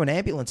think he threw an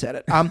ambulance at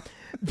it.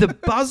 The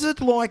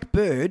buzzard-like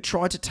bird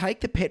tried to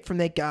take the pet from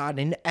their garden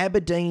in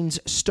Aberdeen's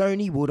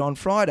Stonywood on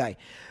Friday.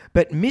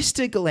 But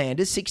Mr.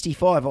 Galanders,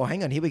 65... Oh,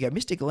 hang on, here we go.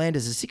 Mr.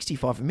 Galanders is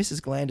 65 and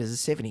Mrs. Galanders is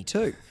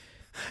 72.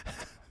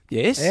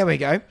 Yes. There we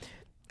go.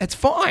 That's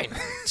fine.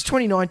 It's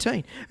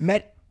 2019.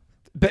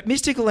 But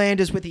Mr.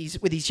 Galanders, with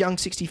his young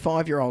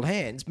 65-year-old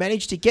hands,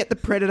 managed to get the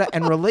predator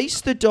and release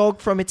the dog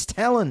from its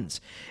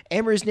talons.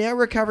 Emma is now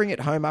recovering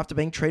at home after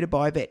being treated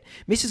by a vet.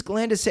 Mrs.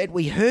 Galanders said,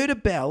 "We heard a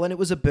bell and it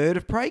was a bird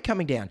of prey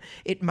coming down.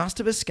 It must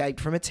have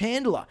escaped from its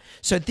handler."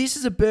 So this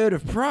is a bird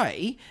of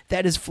prey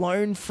that has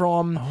flown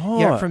from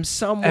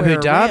somewhere Abu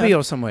Dhabi around.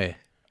 or somewhere.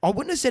 I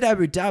wouldn't have said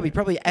Abu Dhabi,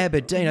 probably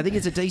Aberdeen. I think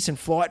it's a decent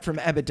flight from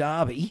Abu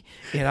Dhabi.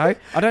 I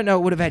don't know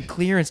it would have had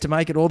clearance to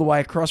make it all the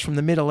way across from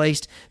the Middle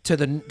East to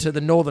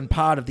the northern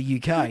part of the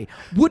UK.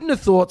 Wouldn't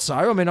have thought so.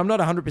 I mean, I'm not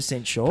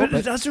 100% sure. But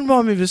it does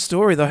remind me of a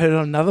story that I heard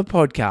on another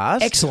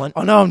podcast. Excellent.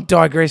 I know I'm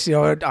digressing.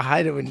 I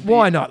hate it when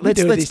Why not?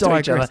 Let's this to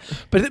each digress. other.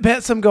 But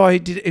about some guy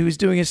who was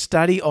doing a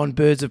study on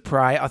birds of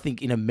prey, I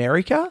think in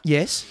America.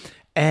 Yes.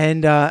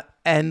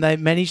 And they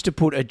managed to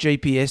put a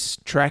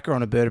GPS tracker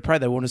on a bird of prey.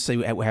 They want to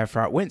see how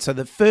far it went. So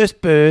the first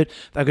bird,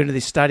 they're going to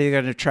this study,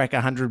 they're going to track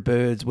 100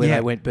 birds where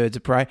they went birds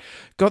of prey.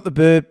 Got the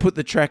bird, put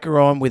the tracker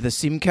on with a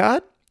SIM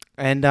card,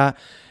 and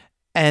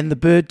the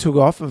bird took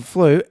off and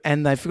flew,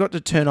 and they forgot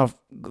to turn off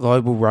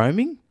global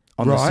roaming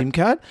on the SIM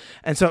card.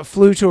 And so it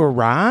flew to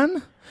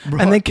Iran.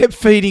 Right. And then kept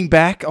feeding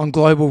back on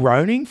global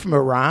roaming from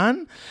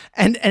Iran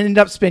and ended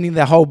up spending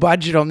their whole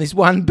budget on this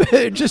one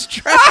bird just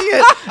tracking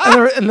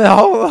it. and the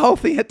whole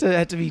thing had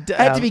to be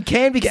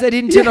canned because they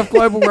didn't turn off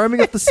global roaming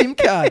off the SIM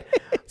card.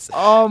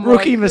 Oh, my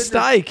Rookie goodness.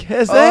 mistake.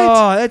 How's that?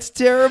 Oh, that's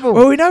terrible.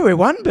 Well, we know where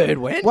one bird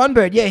went. One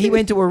bird, yeah, he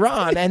went to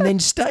Iran and then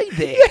stayed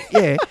there.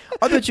 Yeah.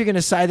 I thought you were going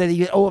to say that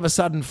he all of a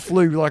sudden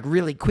flew like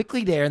really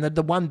quickly there, and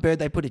the one bird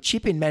they put a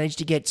chip in managed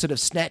to get sort of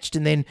snatched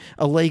and then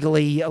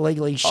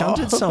illegally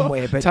shunted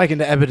somewhere. But taken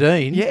to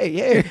Aberdeen.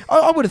 Yeah.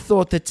 I would have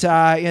thought that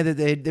I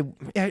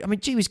mean,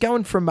 gee, was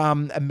going from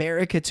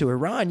America to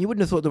Iran. You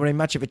wouldn't have thought there would be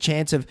much of a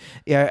chance of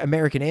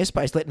American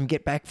airspace letting them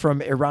get back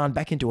from Iran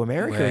back into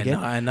America again.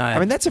 No. I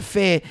mean, that's a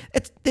fair.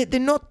 They're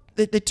not.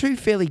 They're two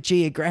fairly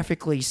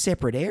geographically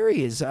separate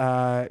areas,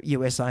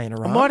 USA and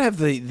Iran. I might have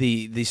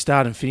the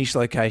start and finish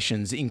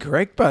locations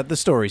incorrect, but the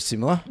story's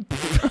similar.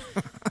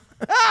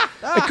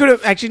 It could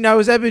have actually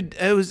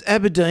it was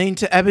Aberdeen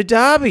to Abu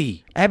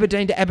Dhabi.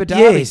 Aberdeen to Abu Dhabi.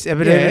 Yes,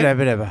 Abu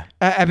Dhabi.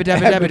 Abu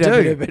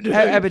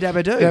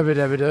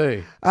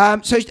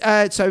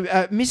Dhabi. So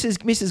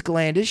Mrs.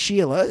 Galanders,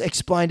 Sheila,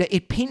 explained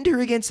it pinned her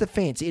against the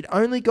fence. It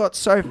only got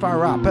so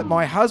far up, but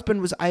my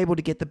husband was able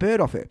to get the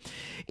bird off her.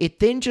 It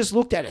then just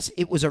looked at us.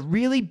 It was a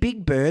really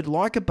big bird,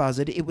 like a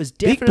buzzard. It was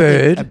definitely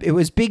Big Bird. It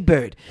was Big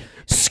Bird.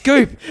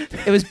 Scoop.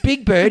 It was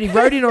Big Bird. He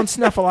rode in on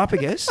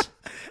Snuffleupagus.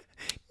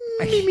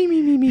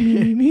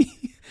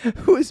 Me.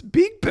 It was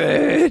Big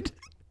Bird.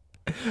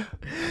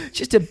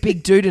 Just a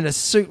big dude in a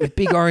suit with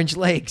big orange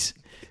legs,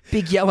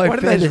 big yellow Why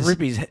feathers. did they just rip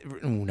his head?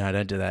 Oh, no,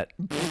 don't do that.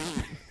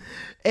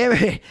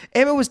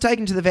 Emma was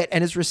taken to the vet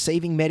and is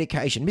receiving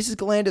medication. Mrs.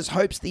 Galanders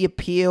hopes the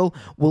appeal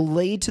will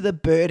lead to the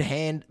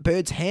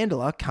bird's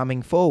handler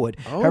coming forward.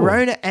 Oh. Her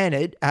owner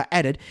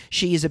added,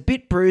 she is a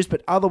bit bruised,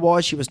 but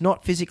otherwise she was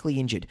not physically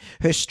injured.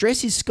 Her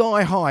stress is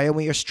sky high and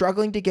we are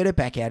struggling to get her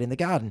back out in the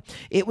garden.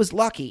 It was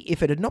lucky.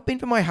 If it had not been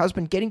for my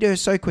husband getting to her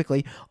so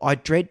quickly, I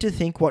dread to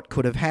think what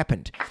could have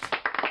happened.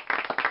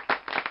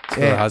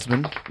 For her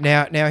husband.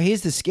 Now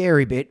here's the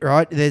scary bit,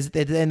 right? There's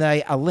then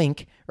a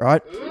link,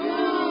 right?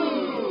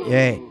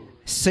 Yeah.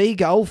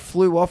 Seagull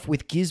flew off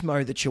with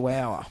Gizmo the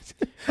Chihuahua.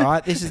 All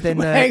right, this is then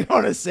the... Hang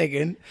on a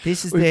second.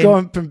 We've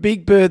gone from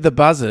Big Bird the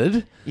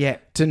buzzard Yeah.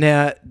 to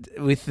now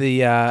with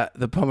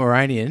the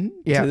Pomeranian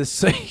Yeah. to the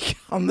seagull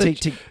on the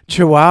To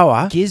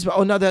Chihuahua. Gizmo.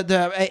 Oh, no,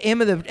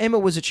 Emma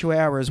was a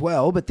Chihuahua as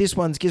well, but this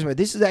one's Gizmo.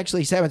 This is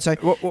actually seven. So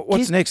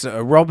What's next?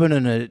 A robin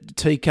and a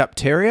teacup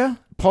terrier?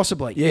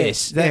 Possibly.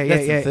 Yes.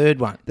 That's The third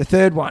one. The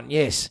third one,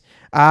 yes.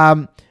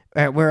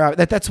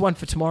 That's one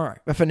for tomorrow,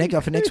 for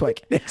next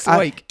week. Next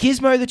week.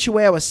 Gizmo the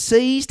Chihuahua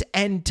seized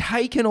and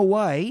taken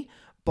away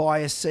by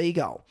a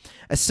seagull.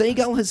 A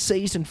seagull has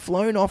seized and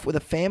flown off with a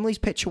family's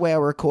pet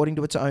chihuahua, according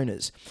to its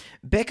owners.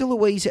 Becca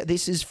Louise,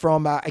 this is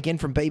from again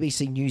from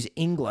BBC News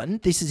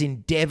England. This is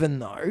in Devon,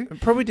 though.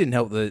 It probably didn't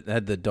help that they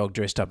had the dog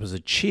dressed up as a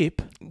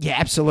chip. Yeah,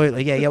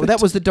 absolutely. Yeah. Well,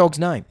 that was the dog's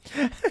name.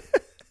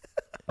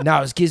 No,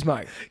 it was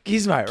Gizmo.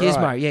 Gizmo, Gizmo,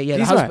 right. yeah.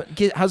 Gizmo.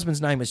 The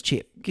husband's name was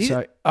Chip.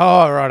 So,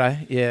 Oh, righto.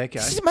 Yeah, okay.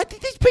 Mate,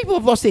 these people people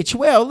have lost their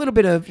chihuahua. A little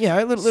bit of,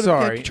 a little.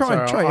 Sorry,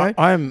 Try.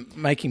 I'm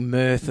making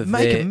mirth of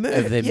their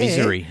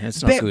misery.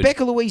 That's not good.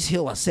 Becca Louise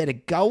Hiller said a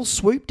gull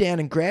swooped down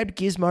and grabbed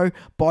Gizmo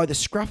by the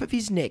scruff of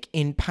his neck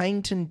in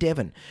Paignton,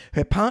 Devon.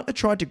 Her partner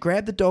tried to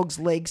grab the dog's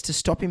legs to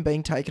stop him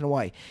being taken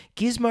away.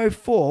 Gizmo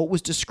 4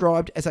 was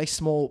described as a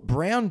small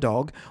brown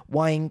dog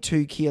weighing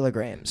 2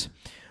 kilograms.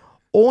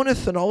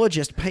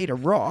 Ornithologist Peter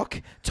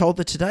Rock told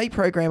the Today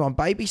program on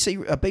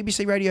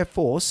BBC Radio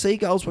 4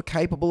 seagulls were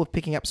capable of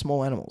picking up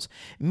small animals.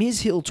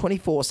 Ms. Hill,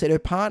 24, said her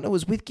partner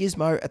was with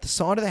Gizmo at the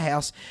side of the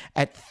house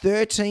at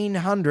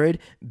 1300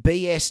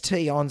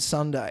 BST on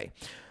Sunday.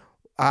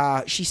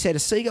 She said a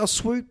seagull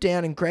swooped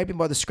down and grabbed him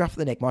by the scruff of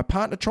the neck. My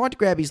partner tried to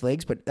grab his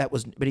legs, but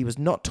he was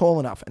not tall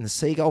enough, and the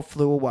seagull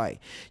flew away.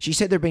 She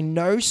said there have been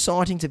no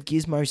sightings of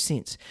Gizmo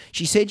since.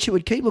 She said she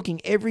would keep looking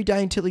every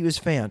day until he was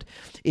found.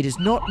 It is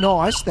not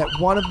nice that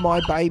one of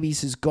my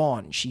babies has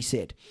gone, she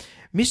said.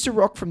 Mr.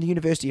 Rock from the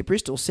University of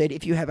Bristol said,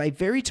 if you have a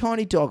very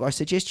tiny dog, I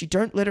suggest you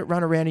don't let it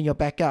run around in your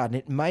back garden.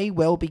 It may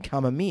well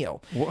become a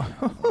meal.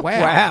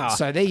 Wow.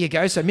 So there you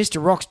go. So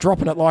Mr. Rock's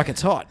dropping it like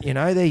it's hot.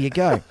 There you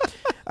go.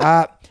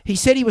 He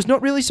said he was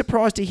not really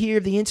surprised to hear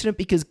of the incident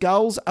because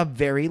gulls are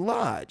very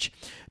large.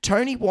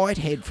 Tony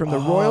Whitehead from the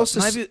Royal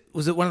Society... Maybe,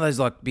 was it one of those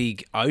like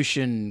big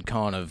ocean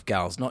kind of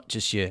gulls, not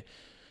just your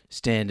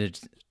standard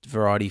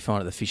variety you find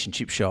at the fish and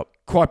chip shop?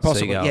 Quite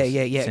possibly, Seagulls.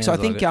 yeah. Sounds So I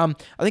like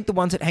think the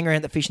ones that hang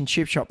around the fish and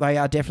chip shop, they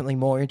are definitely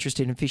more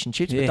interested in fish and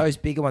chips, but those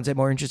bigger ones, they're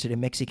more interested in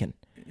Mexican.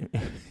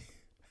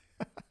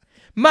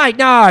 Mate,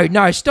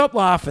 no, stop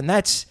laughing.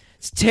 It's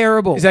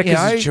terrible. Is that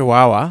because it's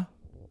Chihuahua?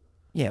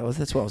 Yeah, well,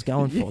 that's what I was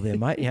going for there,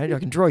 mate. I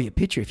can draw you a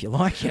picture if you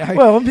like.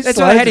 Well, I'm just that's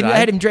why I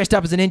had him dressed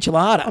up as an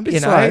enchilada. I'm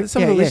just slow.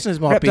 Some of the listeners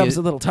might wrapped be up as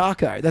a little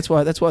taco. That's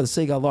why the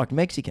seagull liked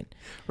Mexican.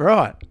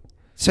 Right.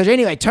 So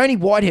anyway, Tony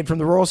Whitehead from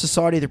the Royal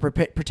Society of the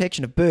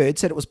Protection of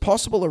Birds said it was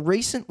possible a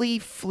recently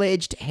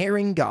fledged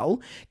herring gull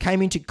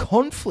came into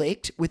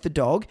conflict with the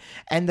dog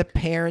and the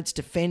parents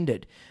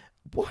defended.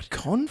 What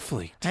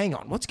conflict? Hang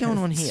on, what's going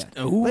on here?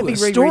 Ooh, the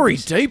story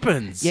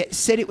deepens. Yeah,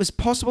 said it was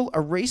possible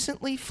a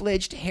recently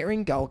fledged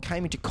herring gull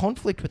came into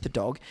conflict with the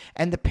dog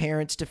and the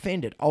parents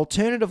defended.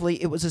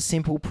 Alternatively, it was a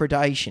simple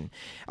predation.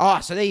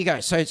 So there you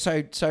go. So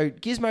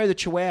Gizmo the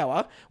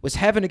Chihuahua was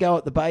having a go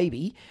at the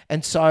baby,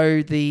 and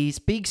so these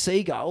big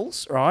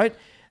seagulls, right,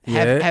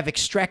 have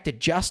extracted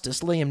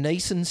justice, Liam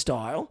Neeson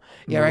style.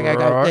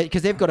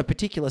 Because they've got a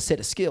particular set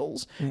of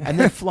skills, and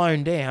they've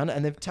flown down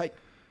and they've taken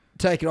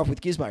off with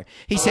Gizmo.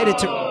 He said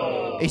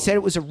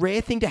it was a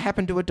rare thing to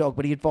happen to a dog,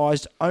 but he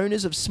advised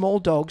owners of small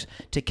dogs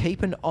to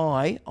keep an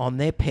eye on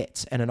their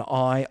pets and an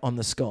eye on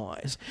the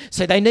skies.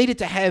 So they needed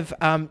to have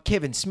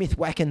Kevin Smith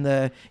whacking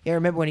the...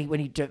 remember when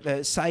he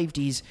saved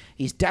his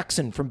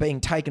dachshund from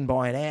being taken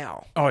by an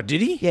owl? Oh,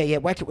 did he? Yeah,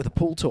 whacked it with a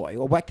pool toy,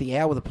 or whacked the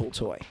owl with a pool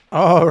toy.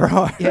 Oh,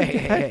 right.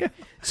 Yeah.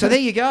 So there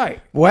you go.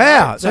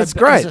 Wow, that's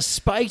great. There's a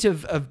spate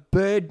of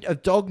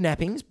dog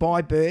nappings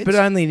by birds. But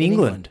only in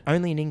England.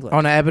 Only in England.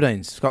 On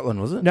Aberdeen, Scotland,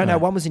 was it? No,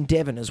 one was in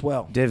Devon as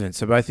well. Devon,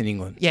 so both in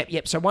England.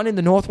 Yep. So one in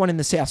the north, one in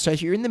the south. So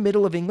if you're in the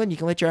middle of England, you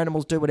can let your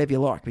animals do whatever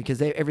you like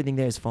because everything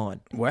there is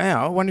fine.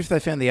 Wow, I wonder if they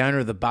found the owner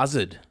of the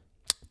buzzard.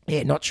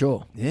 Yeah, not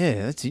sure.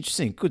 Yeah, that's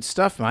interesting. Good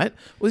stuff, mate.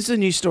 Well, this is a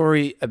new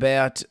story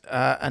about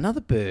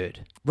another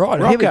bird. Right,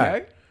 Rocco. Here we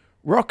go.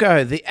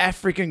 Rocco, the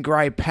African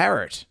grey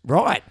parrot.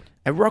 Right.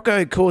 And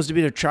Rocco caused a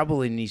bit of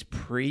trouble in his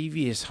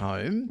previous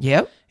home.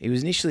 Yep. He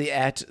was initially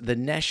at the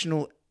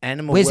National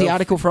Animal Where's the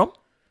article from?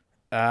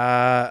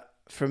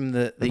 From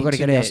the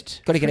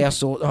internet. Got to get our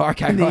source. Oh,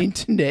 okay, the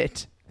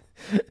internet.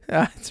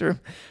 It's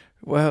from,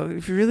 well,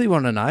 if you really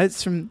want to know,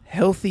 it's from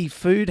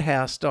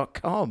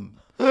healthyfoodhouse.com.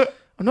 I'm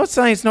not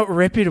saying it's not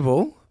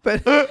reputable,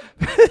 but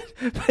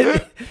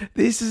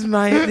this is a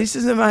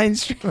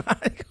mainstream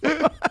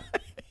article.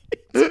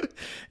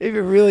 If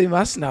you really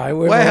must know,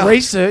 where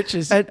research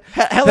is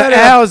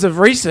hours of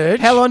research.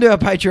 How long do our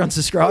Patreon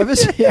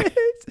subscribers?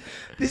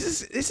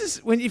 This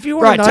is when if you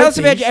want to know. Tell us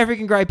about your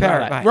African grey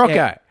parrot, mate. Rocco.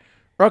 Yeah.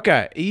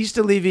 Rocco. He used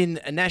to live in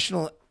a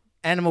National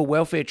Animal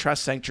Welfare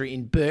Trust Sanctuary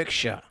in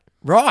Berkshire.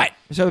 Right.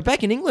 So we're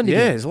back in England again.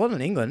 Yeah, there's a lot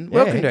in England.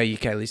 Welcome to our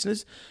UK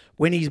listeners.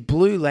 When his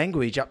blue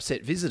language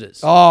upset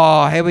visitors.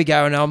 Oh, here we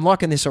go. And I'm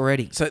liking this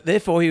already. So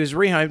therefore, he was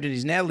rehomed and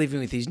is now living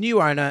with his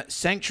new owner,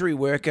 sanctuary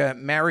worker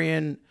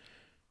Marion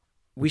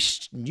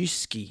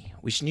Wisniewski.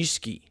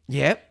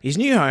 Yep.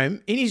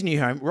 In his new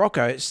home,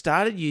 Rocco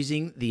started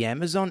using the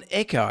Amazon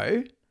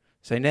Echo.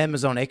 So in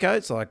Amazon Echo,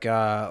 it's like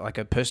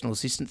a personal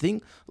assistant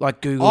thing,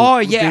 like Google. Oh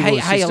yeah, Google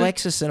hey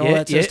Alexis and all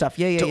that sort of stuff.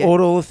 Yeah. To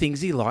order all the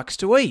things he likes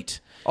to eat.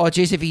 Oh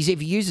geez, if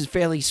he uses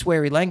fairly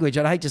sweary language,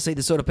 I'd hate to see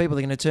the sort of people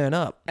that are going to turn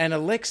up. And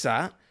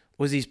Alexa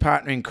was his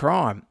partner in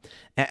crime.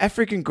 Now,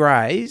 African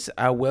greys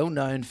are well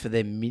known for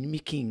their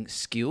mimicking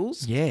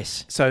skills.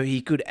 Yes. So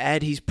he could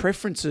add his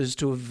preferences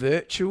to a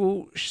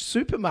virtual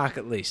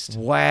supermarket list.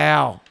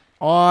 Wow.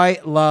 I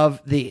love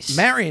this.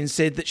 Marion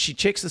said that she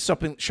checks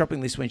the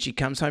shopping list when she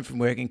comes home from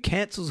work and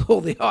cancels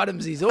all the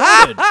items he's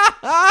ordered.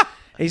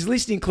 His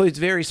list includes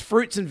various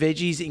fruits and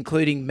veggies,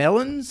 including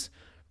melons,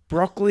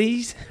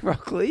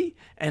 broccoli,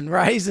 and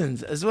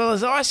raisins, as well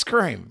as ice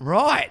cream.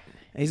 Right.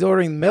 He's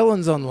ordering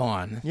melons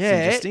online. It's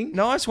Yeah. interesting.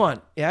 Nice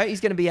one. Yeah, he's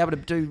going to be able to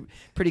do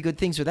pretty good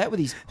things with that with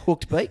his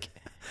hooked beak.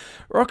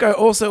 Rocco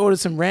also ordered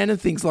some random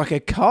things like a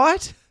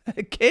kite,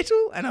 a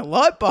kettle, and a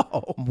light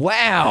bulb.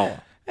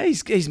 Wow.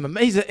 He's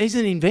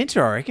an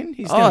inventor, I reckon.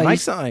 He's going to make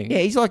something. Yeah,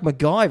 he's like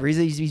MacGyver.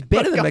 He's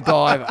better than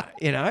MacGyver,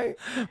 you know?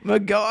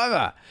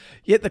 MacGyver.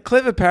 Yet the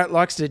clever parrot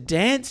likes to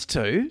dance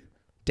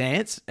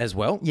as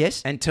well.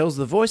 Yes. And tells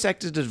the voice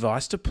actor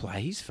device to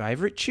play his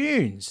favourite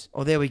tunes.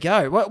 Oh, there we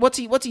go. What's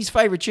his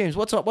favourite tunes?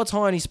 What's high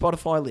on his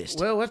Spotify list?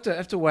 Well, we'll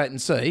have to wait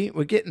and see.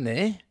 We're getting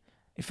there.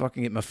 If I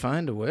can get my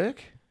phone to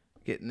work.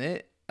 Getting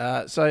there.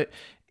 So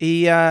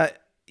he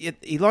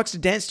likes to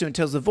dance to and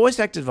tells the voice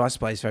actor device to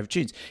play his favourite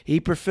tunes. He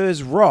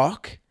prefers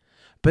rock,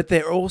 but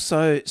they're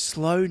also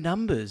slow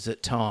numbers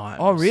at times.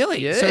 Oh, really?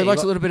 Yeah. So he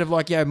likes a little bit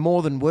of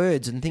more than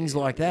words and things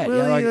like that.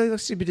 Well, yeah, he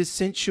likes a bit of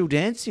sensual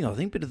dancing, I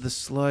think, bit of the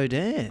slow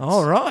dance.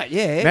 Oh, right,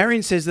 yeah.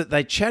 Marion says that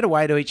they chat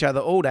away to each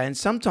other all day, and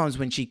sometimes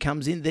when she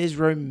comes in, there's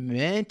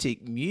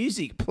romantic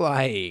music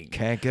playing.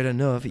 Can't get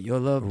enough of your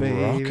love, baby.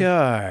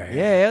 Rocco.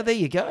 Yeah, there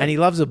you go. And he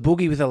loves a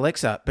boogie with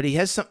Alexa, but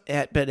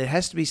but it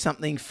has to be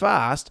something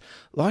fast,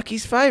 like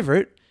his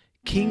favourite,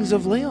 Kings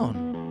of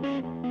Leon.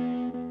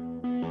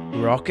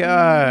 Rocco.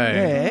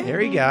 Yeah. There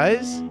he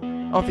goes.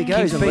 Off he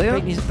goes, Kings of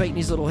Leon. beating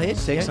his little head.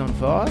 Sex Yeah. on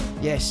Fire.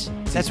 Yes,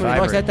 It's that's his what he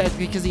likes. favourite. That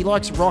because he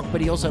likes rock, but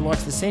he also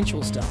likes the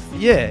sensual stuff.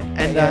 Yeah,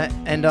 and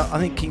Yeah. I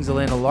think Kings of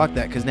Leon will like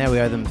that because now we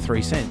owe them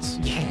 3 cents.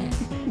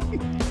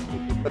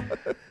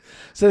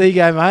 So there you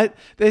go, mate.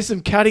 There's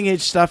some cutting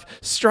edge stuff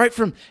straight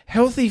from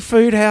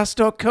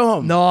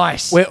healthyfoodhouse.com.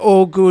 Nice. Where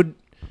all good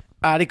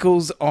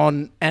articles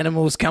on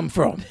animals come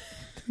from.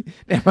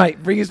 Now,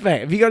 mate, bring us back.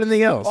 Have you got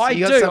anything else? I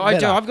You got do. something I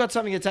do. better? I've got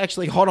something that's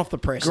actually hot off the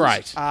presses.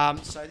 Great.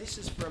 So this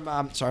is from.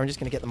 Sorry, I'm just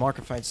going to get the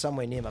microphone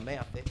somewhere near my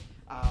mouth there.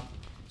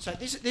 So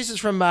this is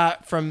from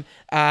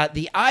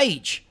The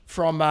Age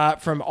from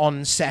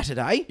on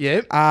Saturday.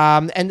 Yep.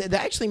 And they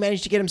actually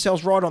managed to get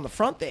themselves right on the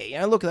front there. You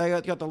know, look, they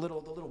got the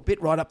little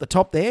bit right up the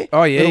top there.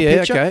 Oh, yeah, Little yeah,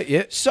 picture. okay,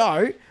 yeah.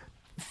 So,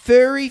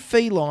 furry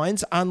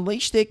felines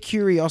unleash their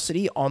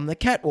curiosity on the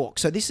catwalk.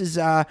 So this is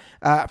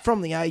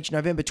from The Age,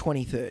 November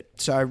 23rd.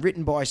 So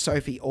written by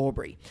Sophie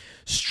Aubrey.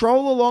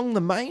 Stroll along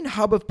the main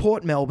hub of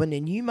Port Melbourne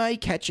and you may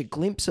catch a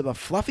glimpse of a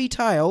fluffy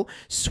tail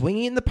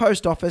swinging in the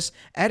post office,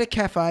 at a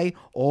cafe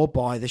or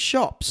by the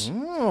shops.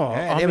 Oh,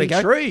 Yeah, I'm there we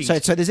intrigued. go.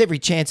 So there's every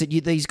chance that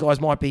these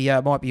guys might be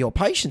your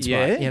patients,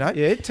 yeah, mate, you know?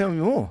 Yeah, tell me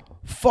more.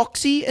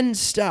 Foxy and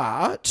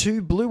Star,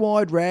 two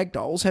blue-eyed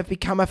ragdolls, have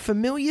become a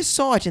familiar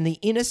sight in the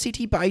inner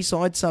city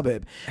Bayside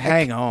suburb.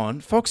 Hang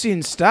on. Foxy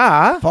and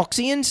Star?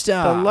 Foxy and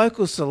Star. The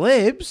local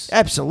celebs?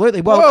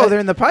 Absolutely. Whoa, they're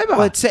in the paper.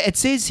 Well, it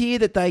says here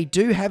that they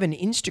do have an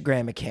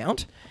Instagram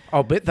account.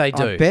 I'll bet they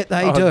do. I bet they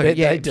I do. bet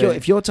Yeah, they if do.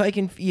 if you're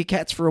taking your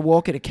cats for a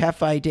walk at a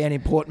cafe down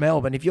in Port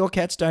Melbourne, if your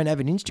cats don't have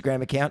an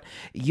Instagram account,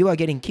 you are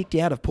getting kicked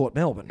out of Port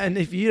Melbourne. And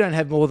if you don't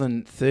have more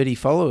than 30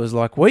 followers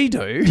like we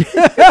do,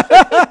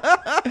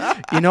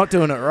 you're not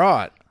doing it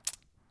right.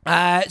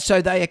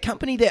 So they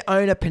accompany their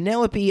owner,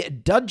 Penelope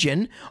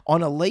Dudgeon,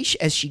 on a leash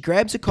as she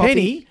grabs a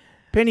coffee.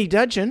 Penny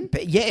Dudgeon?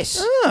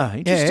 Yes. Ah,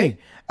 interesting.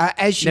 Yeah.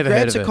 As she Never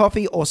grabs heard a of it.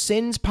 coffee or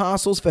sends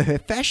parcels for her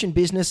fashion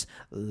business,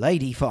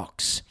 Lady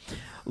Fox.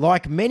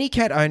 Like many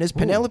cat owners,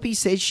 Penelope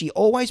says she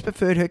always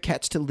preferred her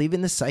cats to live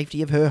in the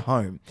safety of her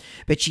home.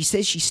 But she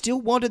says she still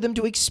wanted them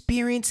to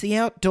experience the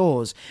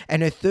outdoors,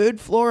 and her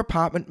third-floor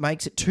apartment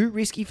makes it too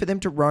risky for them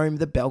to roam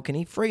the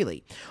balcony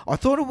freely. I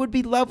thought it would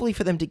be lovely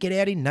for them to get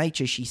out in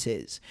nature, she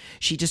says.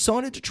 She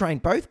decided to train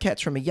both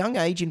cats from a young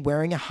age in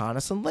wearing a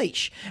harness and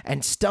leash,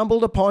 and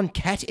stumbled upon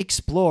Cat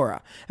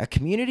Explorer, a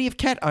community of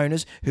cat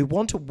owners who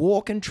want to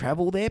walk and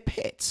travel their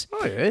pets.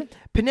 Oh, yeah.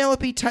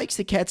 Penelope takes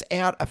the cats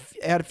out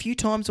a few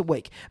times a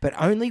week, but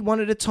only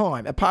one at a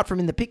time, apart from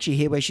in the picture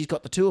here where she's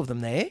got the two of them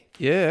there.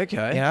 Yeah,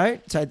 okay. You know,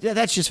 so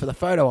that's just for the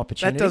photo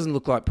opportunity. That doesn't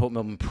look like Port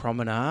Melbourne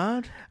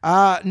Promenade.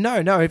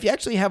 No. If you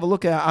actually have a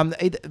look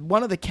at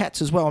one of the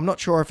cats as well, I'm not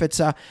sure if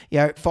it's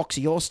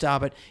Foxy or Star,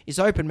 but is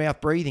open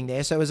mouth breathing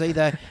there, so is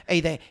either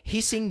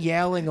hissing,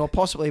 yowling, or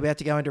possibly about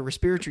to go into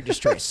respiratory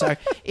distress. So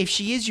if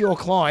she is your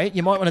client,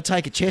 you might want to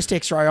take a chest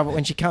X-ray of it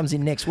when she comes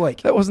in next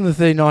week. That wasn't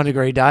the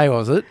 39-degree day,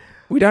 was it?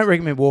 We don't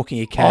recommend walking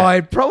your cat Oh,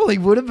 it probably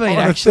would have been on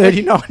actually. a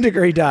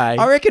 39-degree day.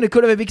 I reckon it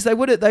could have been because it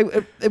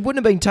wouldn't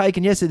have been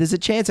taken yesterday. There's a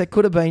chance it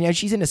could have been. You know,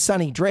 she's in a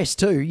sunny dress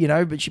too, you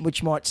know, but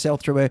which might sell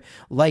through her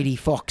Lady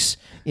Fox,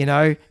 you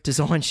know,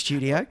 design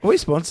studio. Are we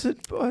sponsored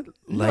by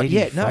Lady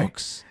yet, no.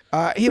 Fox?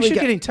 Here we we should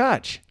go. get in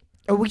touch.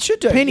 Oh, we should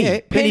do. Penny, Yeah,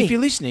 Penny, if you're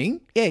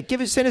listening,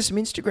 send us some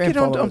Instagram get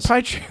on followers.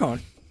 Patreon.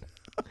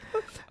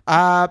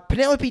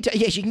 Penelope,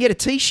 yes, you can get a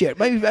T-shirt.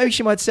 Maybe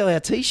she might sell our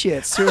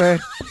T-shirts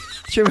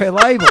through her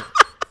label.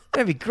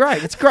 That'd be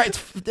great. It's great.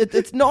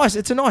 It's nice.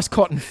 It's a nice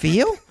cotton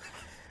feel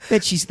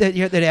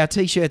that our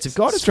T-shirts have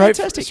got. It's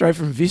fantastic. Straight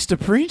from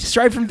Vistaprint.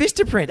 Straight from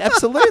Vistaprint.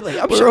 Absolutely.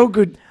 I'm We're sure. all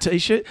good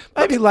T-shirt.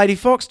 Maybe Lady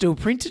Fox do a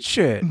printed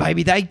shirt.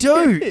 Maybe they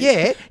do.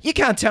 Yeah. You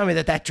can't tell me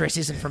that dress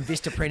isn't from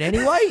Vistaprint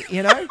anyway,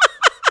 you know?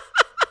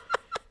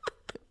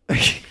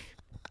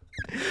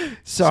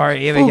 Sorry,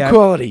 here we Full go.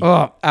 quality.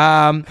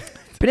 Oh,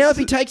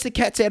 Penelope takes the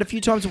cats out a few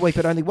times a week,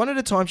 but only one at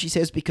a time, she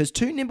says, because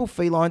 2 nimble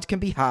felines can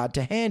be hard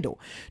to handle.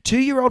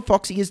 2-year-old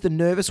Foxy is the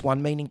nervous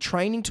one, meaning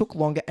training took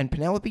longer, and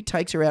Penelope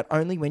takes her out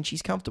only when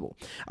she's comfortable.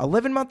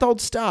 11-month-old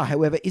Star,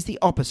 however, is the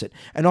opposite,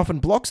 and often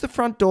blocks the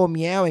front door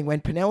meowing when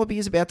Penelope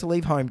is about to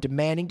leave home,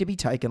 demanding to be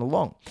taken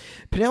along.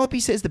 Penelope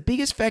says the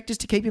biggest factors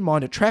to keep in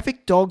mind are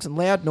traffic, dogs, and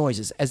loud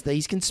noises, as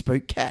these can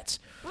spook cats.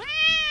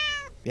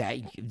 Yeah,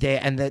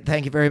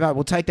 thank you very much.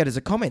 We'll take that as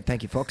a comment.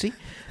 Thank you, Foxy.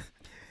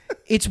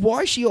 It's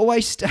why she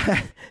always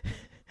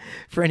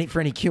for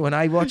any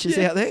Q&A watchers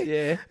out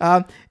there.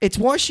 Yeah. It's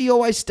why she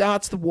always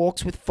starts the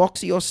walks with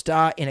Foxy or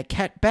Star in a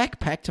cat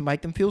backpack to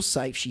make them feel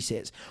safe, she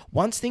says.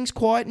 Once things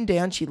quieten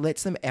down, she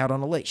lets them out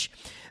on a leash.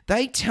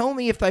 They tell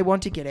me if they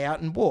want to get out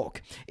and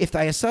walk. If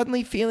they are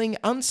suddenly feeling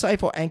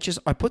unsafe or anxious,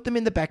 I put them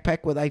in the backpack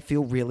where they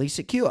feel really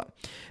secure.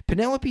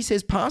 Penelope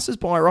says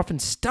passers-by are often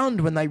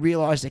stunned when they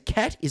realise a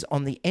cat is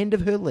on the end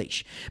of her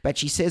leash, but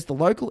she says the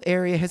local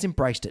area has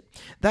embraced it.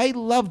 They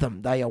love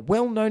them. They are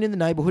well known in the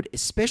neighbourhood,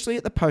 especially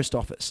at the post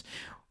office,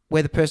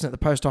 where the person at the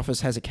post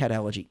office has a cat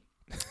allergy.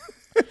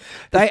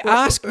 They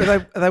ask...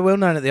 Are they well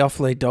known at the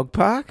off-lead dog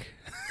park?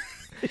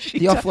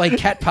 The off-lead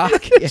cat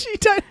park? Yeah. She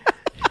don't...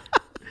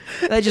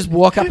 They just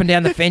walk up and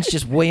down the fence,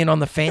 just weeing on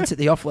the fence at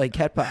the off-lead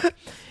cat park.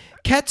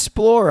 Cat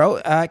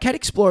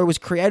Explorer was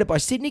created by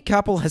Sydney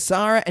couple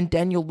Hazara and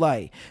Daniel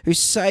Lay, who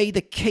say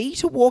the key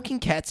to walking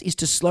cats is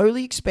to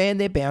slowly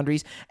expand their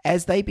boundaries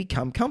as they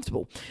become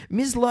comfortable.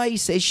 Ms. Lay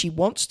says she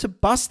wants to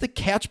bust the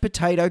couch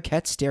potato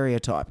cat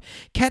stereotype.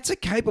 Cats are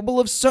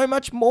capable of so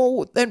much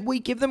more than we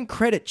give them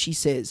credit, she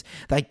says.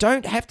 They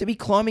don't have to be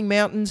climbing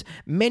mountains.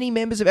 Many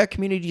members of our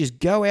community just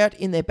go out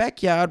in their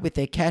backyard with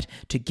their cat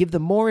to give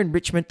them more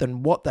enrichment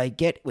than what they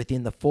get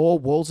within the 4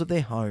 walls of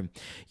their home.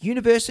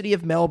 University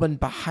of Melbourne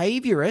behaviorist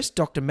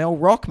Dr. Mel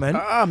Rockman.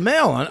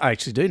 Mel. I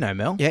actually do know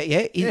Mel.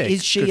 Yeah.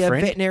 Is she a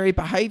friend. veterinary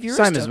behaviourist?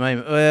 Same as me.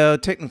 Well,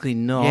 technically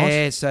not.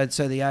 Yeah, so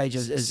the age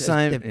is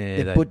Same-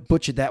 they've yeah,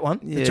 butchered that one.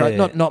 Yeah. That's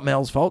right. Not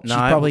Mel's fault. She's No.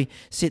 probably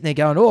sitting there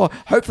going, "Oh,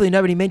 hopefully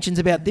nobody mentions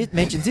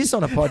this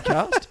on a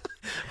podcast."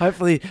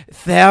 Hopefully,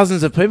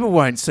 thousands of people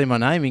won't see my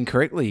name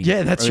incorrectly.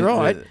 Yeah, that's Or,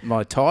 right.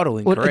 my title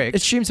Well, incorrect.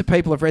 it assumes that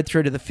people have read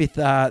through to the fifth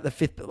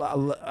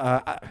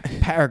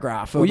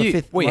paragraph. Or Well, the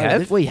fifth. we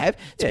have. We have.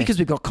 It's Yeah. because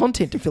we've got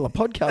content to fill a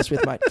podcast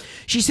with, mate.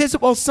 She says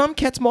that while some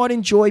cats might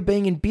enjoy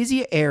being in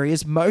busier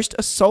areas, most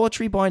are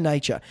solitary by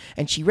nature,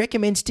 and she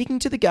recommends sticking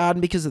to the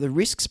garden because of the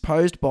risks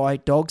posed by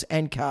dogs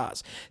and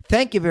cars.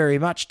 Thank you very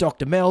much,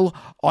 Dr. Mel.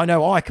 I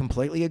know I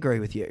completely agree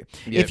with you.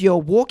 Yep. If you're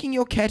walking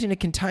your cat in a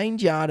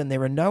contained yard and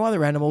there are no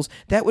other animals,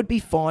 that would be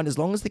fine as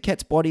long as the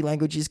cat's body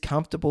language is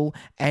comfortable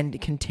and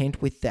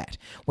content with that.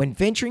 When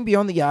venturing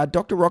beyond the yard,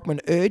 Dr. Rockman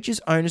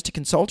urges owners to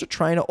consult a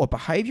trainer or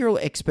behavioural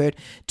expert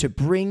to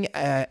bring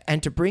a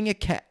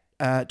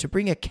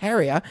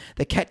carrier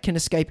the cat can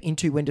escape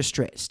into when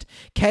distressed.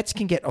 Cats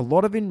can get a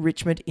lot of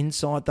enrichment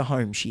inside the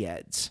home, she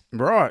adds.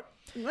 Right.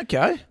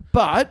 Okay.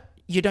 But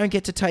you don't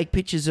get to take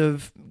pictures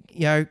of,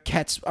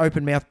 cats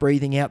open mouth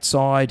breathing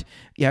outside,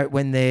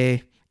 when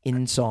they're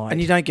inside.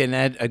 And you don't get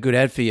a good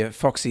ad for your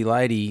Foxy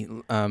Lady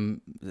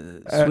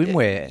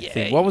swimwear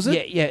thing. What was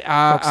it?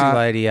 Foxy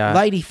Lady.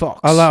 Lady Fox.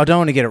 Oh, I don't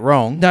want to get it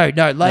wrong. No,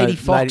 Lady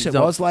Fox. Lady-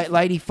 It was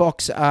Lady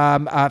Fox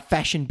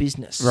fashion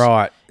business.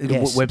 Right.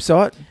 Yes.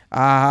 Website?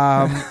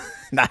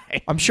 No.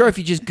 I'm sure if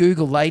you just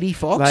Google Lady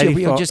Fox,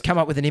 Lady you'll Fox. just come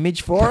up with an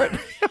image for it.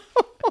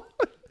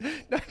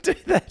 Don't do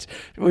that.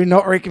 We're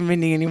not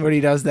recommending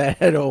anybody does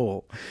that at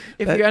all.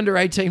 If you're under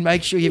 18,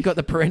 make sure you've got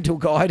the parental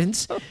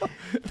guidance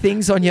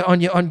things on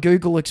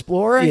Google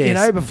Explorer.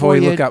 Yes, before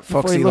you look up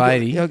Foxy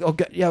Lady.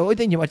 Or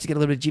then you might just get a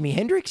little bit of Jimi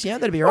Hendrix. Yeah,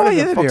 that'd be all Oh, right.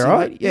 yeah, that'd be Foxy all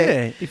right. Lady.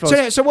 Yeah. If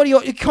I was- So what are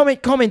your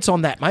comments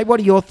on that, mate? What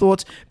are your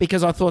thoughts?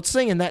 Because I thought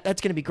seeing that's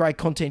going to be great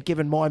content,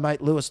 given my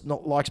mate Lewis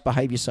likes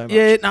behaviour so much.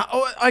 Yeah, no,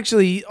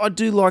 actually, I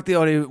do like the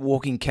idea of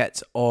walking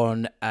cats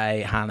on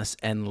a harness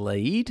and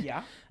lead.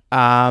 Yeah.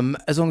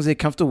 As long as they're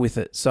comfortable with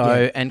it. So,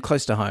 Yeah. and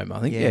close to home,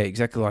 I think. Yeah. Yeah,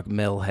 exactly like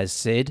Mel has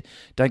said.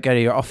 Don't go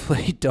to your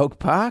off-lead dog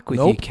park with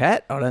your Nope.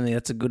 cat. I don't think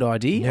that's a good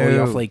idea. Or your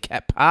No. off-lead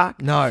cat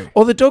park. No.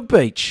 Or the dog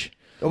beach.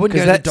 I wouldn't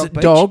go 'Cause to the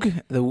that's dog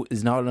beach.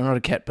 is not a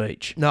cat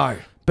beach. No.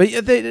 But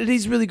it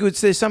is really good.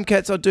 So there's some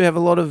cats, I do have a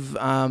lot of,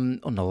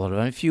 not a lot of,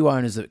 a few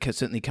owners that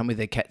certainly come with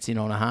their cats in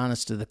on a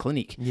harness to the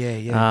clinic.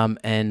 Yeah.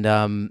 And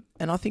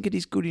I think it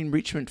is good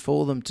enrichment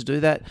for them to do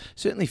that.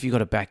 Certainly if you've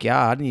got a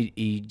backyard and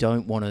you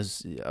don't want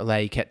to allow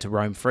your cat to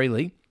roam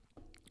freely,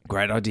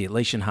 great idea,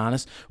 leash and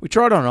harness. We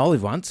tried on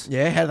Olive once.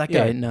 Yeah, how'd that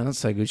go? Yeah, no, not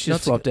so good. She Not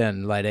just so flopped down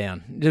and lay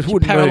down. Just She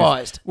wouldn't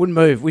paralysed. move. Wouldn't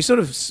move. We sort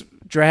of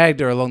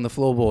dragged her along the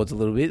floorboards a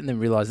little bit and then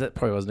realised that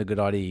probably wasn't a good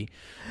idea.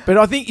 But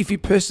I think if you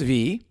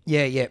persevere,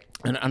 Yeah.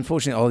 and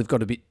unfortunately Olive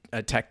got a bit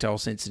tactile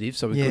sensitive,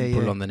 so we couldn't put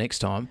it yeah. on the next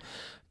time.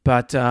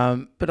 But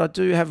I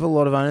do have a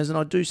lot of owners, and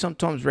I do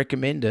sometimes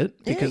recommend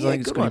it because Yeah, I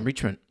think it's good good one.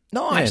 enrichment.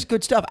 Nice, Yeah.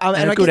 good stuff.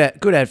 And a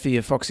good ad for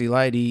your Foxy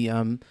Lady.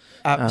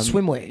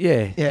 Swimwear.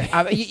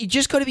 Yeah. You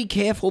just got to be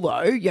careful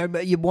though.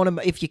 You want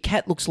to, if your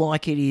cat looks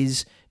like it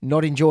is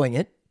not enjoying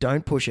it,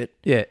 don't push it.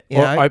 Yeah. You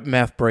Or know? open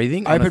mouth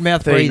breathing. on a Open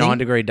mouth 39 breathing.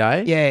 degree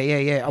day.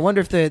 Yeah. I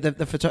wonder if if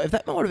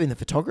that might have been the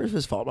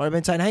photographer's fault. Might have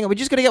been saying, "Hang on, we're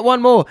just going to get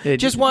one more, Yeah,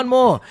 just one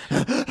more."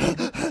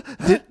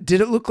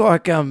 Did it look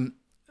like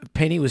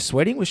Penny was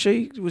sweating? Was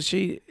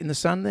she in the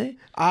sun there?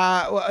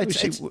 Well, Was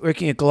she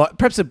working a glow?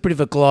 Perhaps a bit of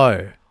a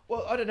glow.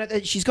 well, I don't know.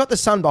 She's got the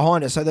sun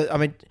behind her, so that I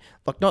mean,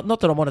 look, not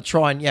that I want to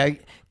try and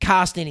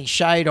cast any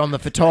shade on the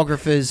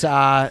photographer's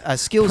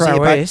skills here, but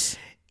Prowess.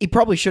 he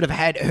probably should have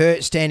had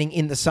her standing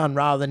in the sun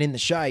rather than in the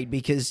shade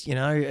because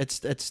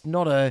it's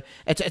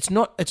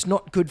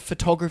not good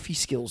photography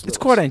skills. It's Lewis.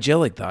 quite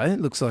angelic though.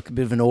 It looks like a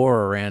bit of an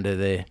aura around her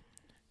there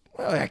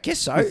Well, I guess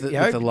so. with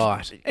the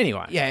light.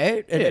 Anyway,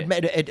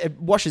 It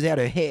washes out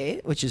her hair,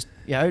 which is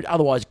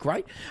otherwise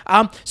great.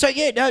 I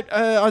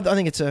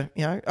think it's I've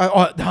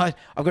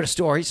got a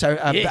story. So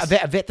Yes.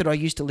 a vet that I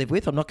used to live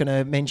with. I'm not going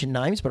to mention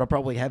names, but I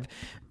probably have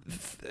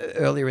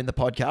earlier in the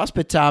podcast.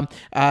 But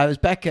it was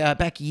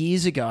back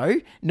years ago.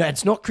 No,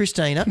 it's not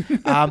Christina.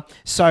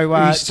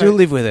 you still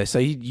live with her, so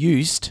you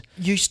used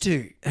used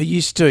to.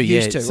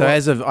 yeah. to, So right.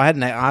 as of I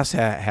hadn't asked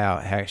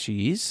how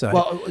she is. So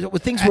Well,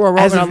 things were all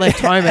right As when I of- left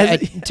home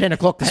at 10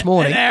 o'clock this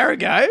morning. an hour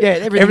ago, Yeah,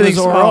 everything's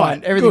all fine.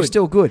 right. Everything's Good.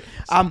 still good.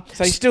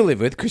 So you still live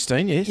with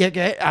Christine, yes? Yeah,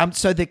 okay.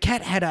 So the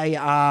cat had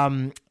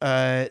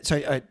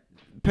a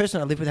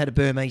person I lived with had a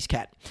Burmese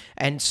cat,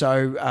 and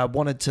so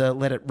wanted to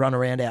let it run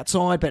around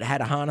outside, but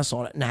had a harness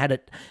on it and had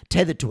it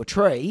tethered to a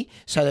tree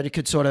so that it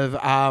could sort of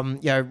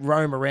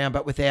roam around,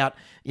 but without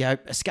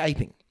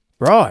escaping.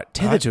 Right,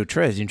 tethered to a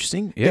tree is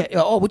interesting. Yeah.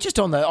 Yeah. Oh, well, just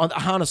on the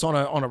harness on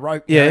a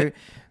rope. Yeah.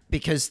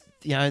 Because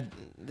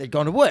they'd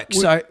gone to work.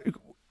 So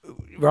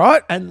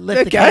Right, and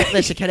left the cat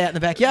out in the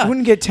backyard.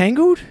 Wouldn't get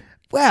tangled.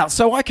 Wow.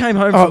 So I came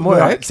home Oh, from work.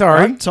 right,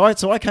 sorry. Right?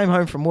 So I came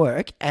home from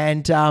work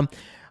and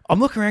I'm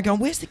looking around going,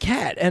 "Where's the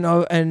cat?" And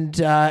I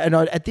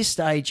at this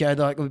stage,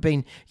 we've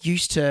been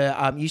used to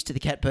the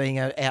cat being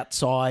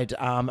outside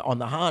on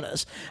the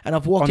harness, and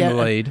I've walked On out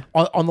the lead.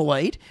 on the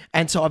lead,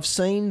 and so I've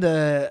seen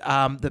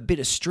the bit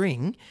of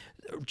string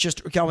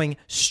just going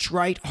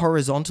straight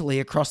horizontally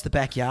across the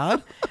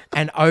backyard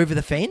and over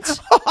the fence.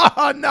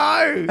 Oh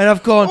no! And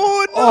I've gone,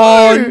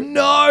 Oh,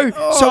 no!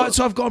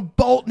 So I've gone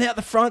bolting out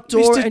the front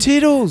door, Mr. and-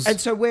 Tiddles. And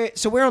so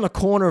we're on the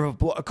corner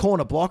of a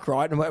corner block,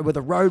 right, and with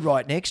a road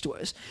right next to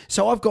us.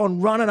 So I've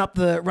gone running up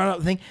the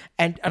thing,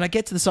 and I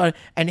get to the side,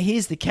 and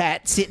here's the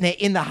cat sitting there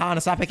in the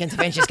harness up against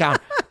the fence, just going,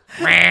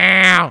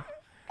 meow.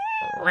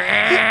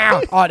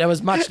 Oh, that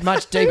was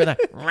much deeper than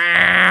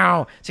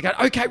wow. So I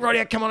go, okay,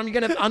 Roddy, come on, I'm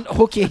going to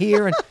unhook you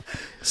here, and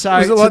so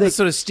was it so like the- the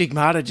sort of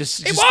stigmata just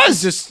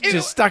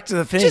stuck to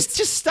the fence?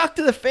 just stuck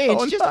to the fence,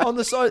 Oh, just no. on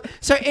the side.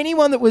 So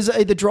anyone that was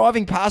either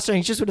driving past or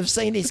just would have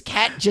seen this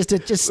cat just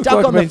stuck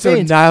like on the being sort of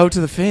fence. nailed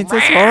to the fence.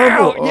 That's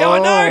horrible. Yeah, I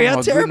know. Oh, How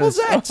my terrible is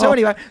goodness. that? So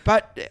anyway,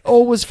 but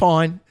all was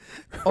fine.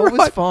 All was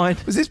Right. fine.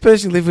 Was this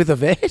person live with a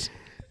vet?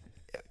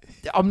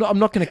 I'm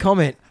not going to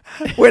comment.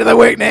 Where do they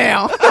work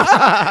now?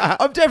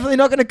 I'm definitely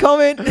not going to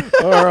comment.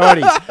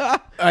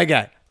 Alrighty.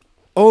 Okay.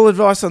 All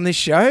advice on this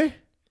show?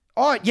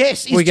 Oh,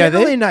 yes, it's We go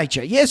general there? in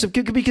nature. Yes,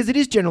 because it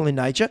is general in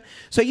nature.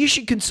 So you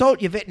should consult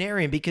your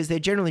veterinarian because they're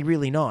generally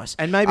really nice.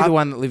 And maybe the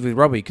one that lived with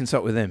Robbie,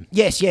 consult with them.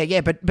 Yes,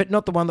 yeah, but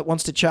not the one that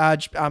wants to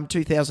charge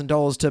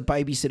 $2,000 to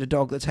babysit a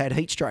dog that's had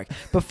heat stroke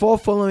before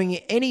following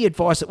any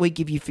advice that we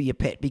give you for your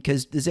pet,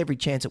 because there's every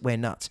chance that we're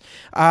nuts.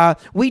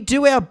 We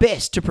do our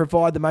best to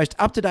provide the most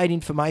up-to-date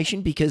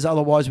information because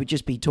otherwise we'd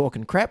just be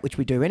talking crap, which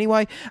we do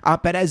anyway.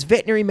 But as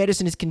veterinary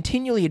medicine is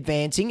continually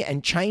advancing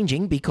and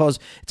changing because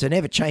it's an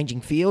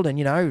ever-changing field, and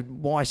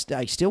why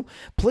stay still?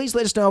 Please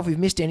let us know if we've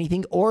missed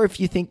anything or if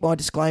you think my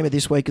disclaimer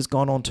this week has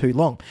gone on too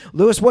long.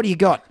 Lewis, what do you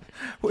got?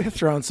 We're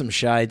throwing some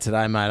shade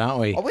today, mate, aren't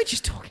we? Oh, we're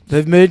just talking. The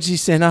emergency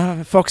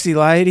centre, Foxy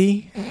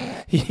Lady,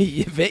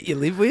 your vet you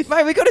live with.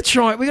 Mate, we got to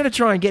try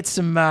and get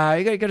some.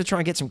 We got to try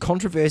and get some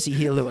controversy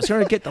here, Lewis. We're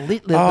going to get the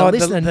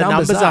listener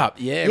numbers up.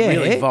 Yeah,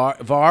 really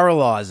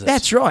viralise it.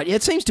 That's right. Yeah,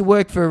 it seems to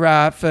work for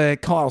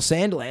Kyle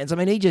Sandilands. I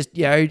mean, he just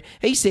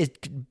he says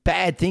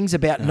bad things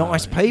about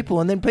nice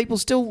people, and then people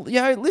still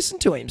listen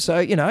to him.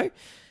 So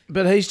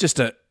But he's just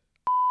a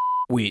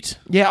wit.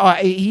 yeah,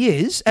 he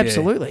is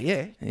absolutely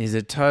yeah. He's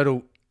a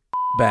total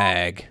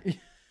bag.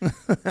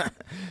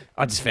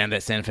 I just found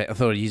that sound effect. I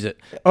thought I'd use it.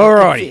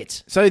 Alrighty.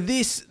 fits. So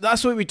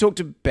last week we talked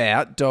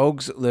about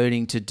dogs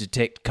learning to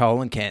detect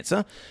colon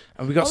cancer,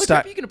 and we got Look,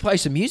 stuck. you're going to play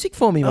some music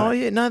for me, mate. Oh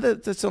yeah, no,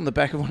 that's on the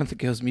back of one of the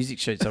girls' music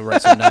sheets. I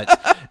wrote some notes.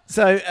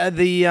 So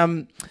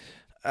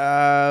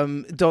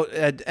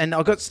and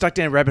I got stuck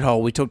down a rabbit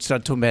hole. We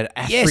started talking about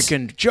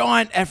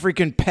giant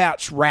African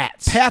pouch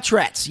rats. Pouch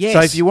rats, yes. So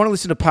if you want to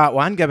listen to part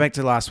one, go back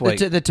to last week.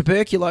 the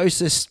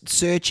tuberculosis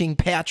searching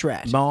pouch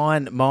rat.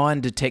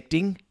 Mine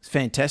detecting. It's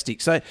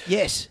fantastic. So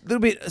Yes. a little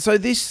bit. So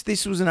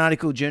this was an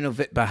article, Journal of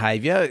Vet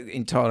Behaviour,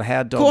 entitled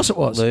 "How course Dogs it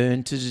was.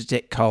 Learn to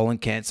Detect Colon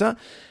Cancer,"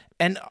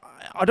 and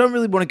I don't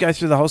really want to go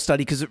through the whole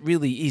study because it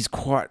really is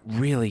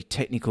really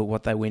technical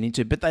what they went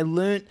into. But they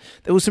learnt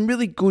there were some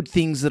really good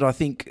things that I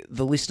think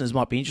the listeners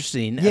might be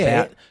interested in Yeah.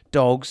 about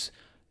dogs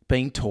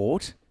being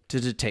taught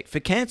to detect for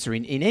cancer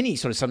in any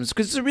sort of substance,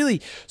 because it's a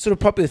really sort of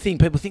popular thing.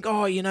 People think,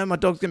 oh, my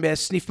dog's going to be able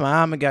to sniff my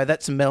arm and go,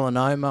 that's a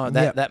melanoma,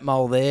 that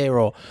mole there,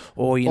 or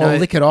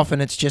lick it off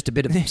and it's just a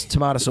bit of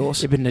tomato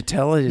sauce. A bit of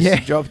Nutella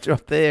just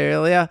dropped there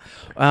earlier,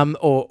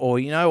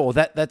 or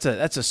that's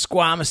a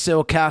squamous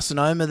cell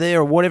carcinoma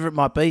there, or whatever it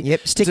might be.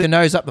 Yep, stick the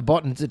nose up the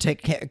bottom to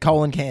detect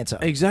colon cancer.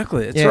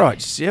 Exactly, that's right.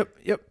 Just, yep.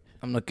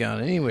 I'm not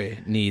going anywhere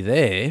near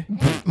there.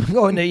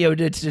 Oh, no,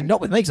 it's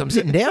not with me because I'm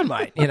sitting down,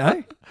 mate,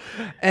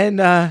 And,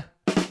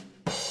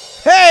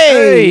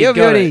 hey, you're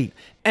goody.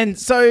 And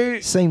so...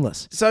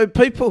 Seamless. So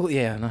people...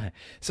 Yeah, I know.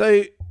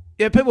 So,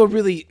 people are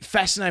really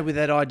fascinated with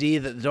that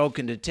idea that the dog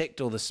can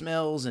detect all the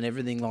smells and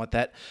everything like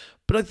that.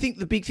 But I think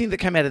the big thing that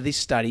came out of this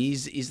study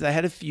is they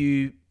had a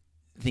few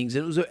things.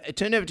 It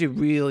turned out to be a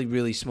really,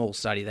 really small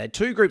study. They had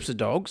 2 groups of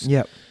dogs.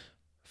 Yep.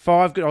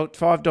 5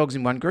 dogs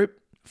in one group.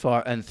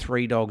 5 and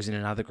 3 dogs in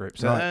another group.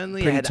 So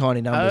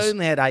tiny numbers. I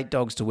only had 8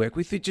 dogs to work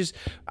with, which is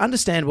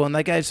understandable, and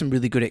they gave some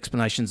really good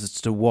explanations as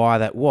to why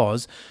that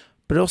was,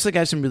 but it also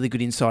gave some really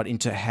good insight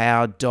into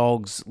how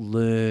dogs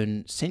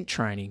learn scent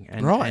training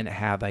and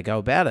how they go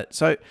about it.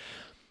 So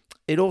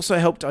it also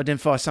helped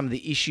identify some of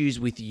the issues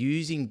with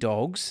using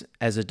dogs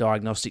as a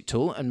diagnostic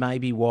tool, and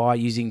maybe why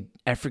using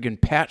African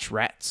pouch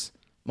rats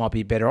might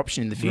be a better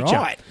option in the future.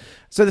 Right.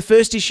 So the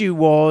first issue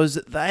was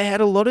they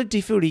had a lot of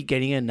difficulty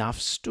getting enough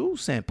stool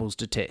samples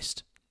to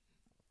test.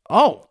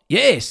 Oh,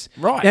 yes.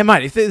 Right. Now,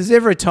 mate, if there's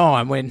ever a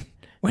time when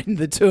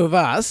the two of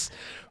us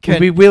would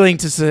be willing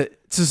to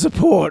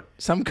support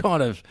some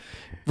kind of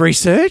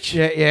research,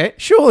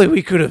 surely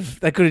they could have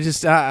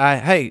just,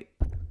 hey.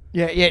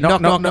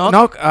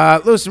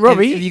 Knock. Lewis and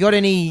Robbie. Have you got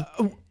any...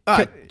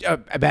 about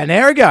an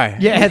hour ago.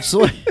 Yeah,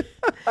 absolutely.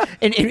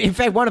 In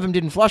fact, one of them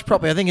didn't flush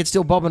properly. I think it's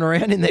still bobbing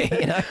around in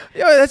there,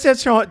 Yeah,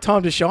 that's our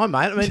time to shine,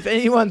 mate. I mean, if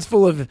anyone's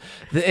full of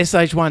the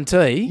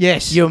SH1T,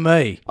 yes, you're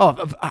me. Oh,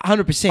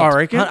 100%. I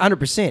reckon.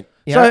 100%.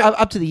 So,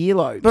 up to the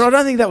earlobes. But I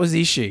don't think that was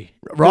the issue.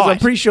 Right. I'm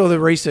pretty sure the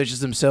researchers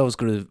themselves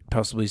could have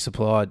possibly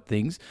supplied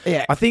things.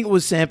 Yeah. I think it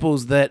was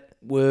samples that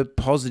were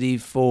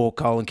positive for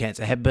colon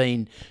cancer, have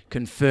been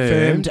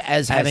confirmed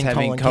as having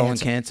colon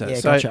cancer. Yeah,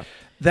 so gotcha.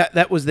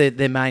 that was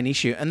their main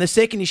issue. And the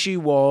second issue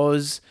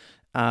was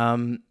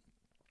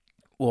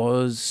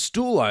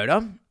stool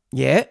odor.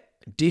 Yeah.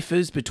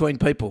 Differs between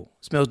people.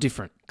 Smells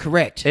different.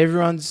 Correct.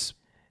 Everyone's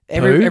got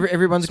a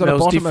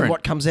bottom, different. and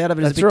what comes out of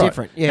it is a bit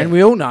different. Yeah. And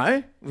we all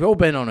know, we've all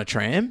been on a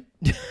tram,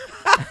 in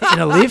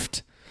a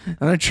lift,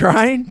 on a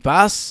train,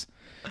 bus,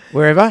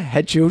 wherever,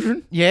 had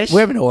children. Yes. We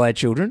haven't all had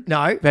children.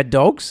 No. We've had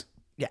dogs.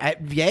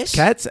 Yes.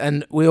 Cats,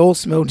 and we all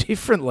smell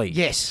differently.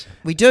 Yes,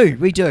 we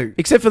do.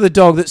 Except for the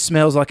dog that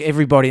smells like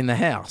everybody in the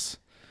house,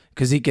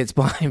 because he gets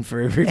blamed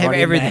for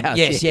everybody everything. in the house.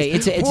 Yes, yeah.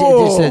 It's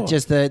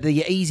just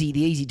the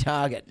easy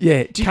target.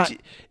 Yeah.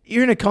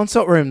 You're in a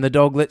consult room, the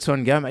dog lets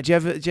one go, mate. Do you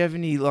have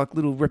any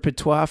little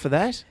repertoire for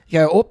that?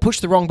 You go,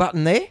 push the wrong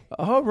button there.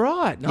 Oh,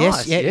 right.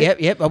 Nice. Yes,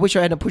 yep. I wish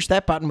I hadn't pushed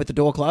that button with the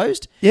door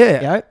closed.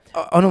 Yeah.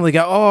 I normally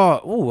go, I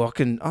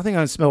think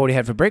I can smell what he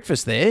had for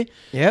breakfast there.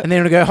 Yeah. And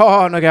then I'll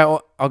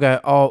go,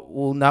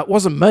 well, no, it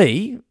wasn't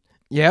me.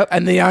 Yep.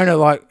 And the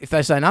owner, if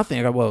they say nothing,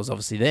 I go, well, it's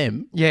obviously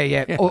them.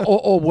 Yeah.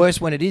 or worse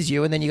when it is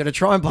you, and then you got to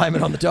try and blame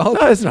it on the dog.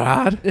 No, it's not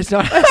hard. It's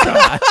not.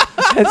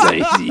 That's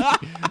easy.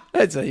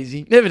 That's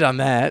easy. Never done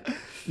that.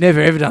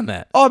 Never ever done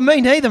that. Oh, me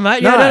neither,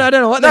 mate. No, I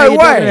don't know what you're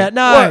talking about.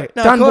 No,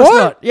 done of course what?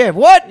 not. Yeah,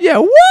 what? Yeah,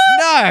 what?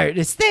 No,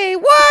 it's there.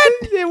 What?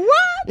 There what?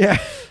 Yeah.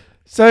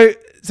 So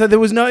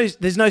there's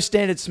no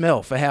standard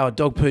smell for how a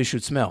dog poo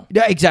should smell.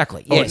 Yeah,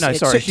 exactly. Yes.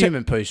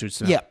 Human poo should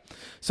smell. Yeah.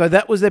 So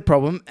that was their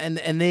problem, and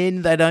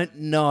then they don't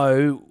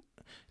know.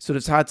 Sort of,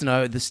 it's hard to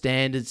know the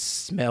standard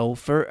smell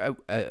for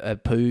a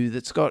poo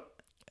that's got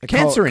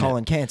cancer in it.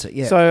 Colon cancer,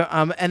 yeah. So,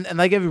 and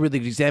they gave a really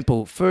good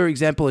example. For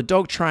example, a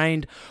dog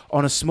trained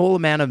on a small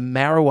amount of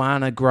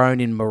marijuana grown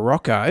in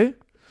Morocco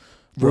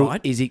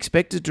is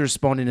expected to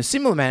respond in a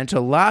similar manner to a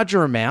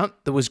larger amount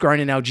that was grown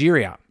in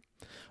Algeria.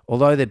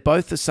 Although they're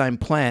both the same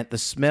plant, the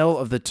smell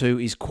of the two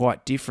is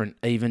quite different,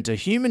 even to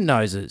human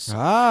noses.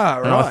 Ah,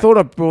 right. And I thought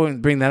I'd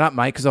bring that up,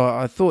 mate, because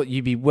I thought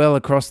you'd be well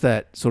across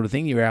that sort of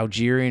thing. You're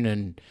Algerian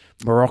and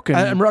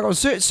Moroccan. Morocco,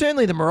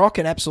 certainly the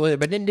Moroccan, absolutely,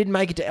 but didn't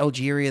make it to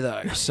Algeria,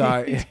 though.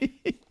 So,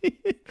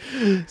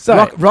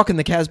 rocking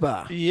the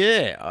Casbah.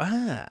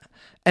 Yeah.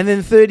 And then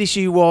the third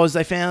issue was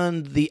they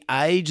found the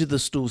age of the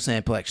stool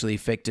sample actually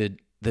affected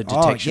the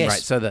detection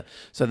rate. So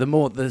the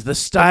more the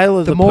stale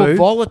of the more poo,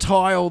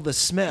 volatile the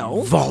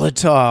smell.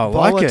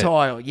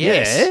 Volatile,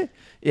 yes.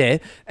 Yeah.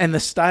 And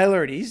the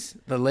staler it is,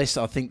 the less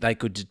I think they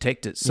could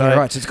detect it. So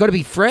So it's got to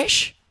be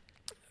fresh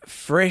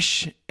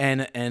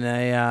and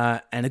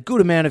a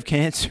good amount of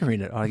cancer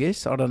in it, I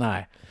guess. I don't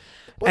know.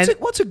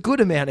 What's a good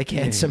amount of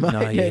cancer,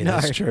 mate? No,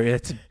 that's true.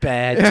 That's a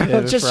bad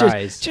term of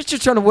phrase.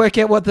 Just trying to work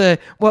out what the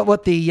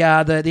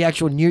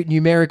actual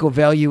numerical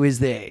value is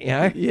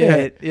there.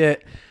 Yeah.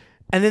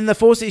 And then the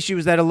fourth issue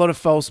was that a lot of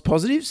false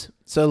positives.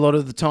 So a lot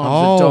of the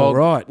times the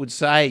dog would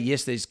say,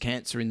 yes, there's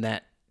cancer in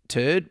that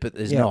turd, but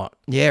there's not.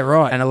 Yeah,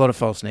 right. And a lot of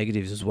false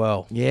negatives as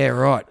well. Yeah,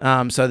 right.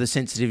 So the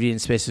sensitivity and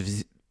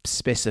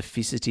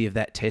specificity of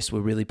that test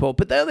were really poor.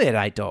 But they only had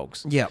 8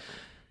 dogs. Yeah.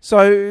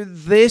 So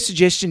their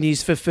suggestion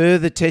is for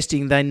further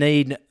testing, they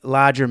need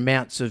larger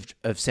amounts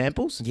of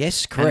samples.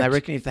 Yes, correct. And they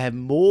reckon if they have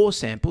more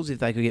samples, if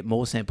they could get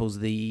more samples,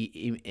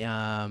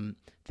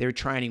 their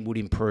training would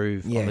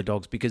improve on the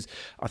dogs, because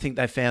I think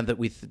they found that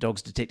with the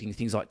dogs detecting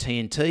things like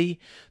TNT,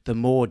 the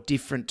more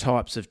different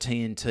types of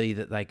TNT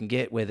that they can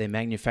get, where they're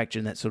manufactured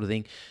and that sort of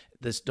thing,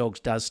 this dogs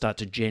does start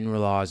to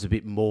generalise a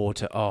bit more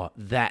to,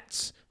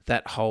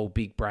 that whole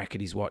big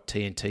bracket is what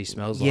TNT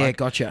smells like. Yeah,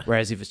 gotcha.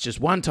 Whereas if it's just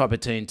one type of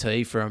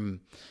TNT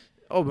from...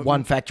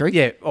 one factory?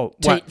 Yeah,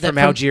 from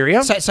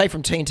Algeria. Say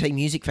from TNT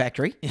Music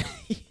Factory.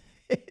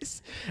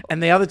 Yes.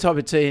 And the other type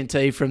of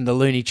TNT from the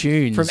Looney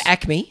Tunes. From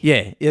Acme.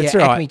 Yeah, that's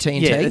right. Acme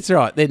TNT. Yeah, that's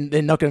right. Then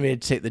they're not going to be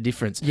able to detect the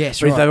difference. Yes,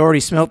 but right. if they've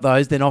already smelt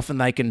those, then often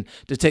they can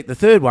detect the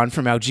third one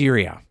from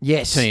Algeria.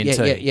 Yes.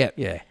 TNT.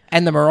 Yeah.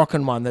 And the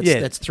Moroccan one,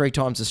 that's 3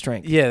 times the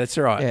strength. Yeah, that's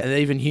right. Yeah. And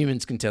even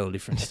humans can tell the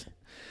difference.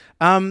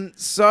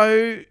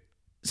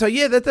 So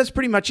yeah, that's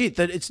pretty much it.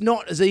 That it's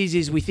not as easy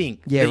as we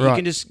think. Yeah, that right. You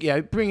can just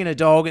bring in a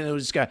dog and it'll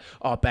just go,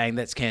 oh bang,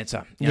 that's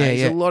cancer.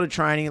 There's a lot of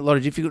training, a lot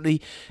of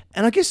difficulty,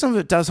 and I guess some of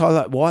it does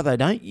highlight why they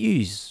don't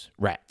use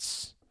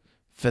rats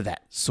for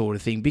that sort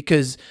of thing,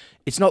 because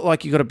it's not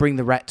like you got to bring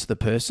the rat to the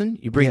person.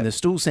 You bring the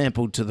stool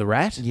sample to the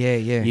rat. Yeah.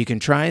 You can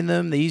train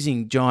them. They're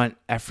using giant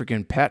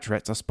African pouch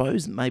rats. I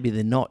suppose maybe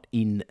they're not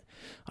in.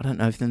 I don't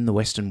know if they're in the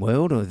Western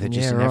world or they're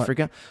just in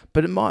Africa,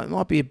 but it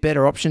might be a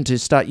better option to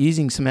start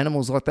using some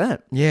animals like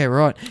that. Yeah,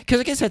 right. Because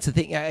I guess that's the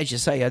thing, as you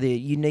say,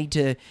 you need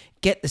to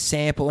get the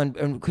sample, and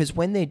because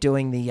when they're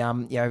doing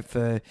the,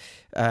 for,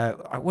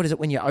 what is it,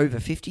 when you're over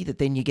 50, that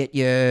then you get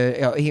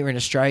your, here in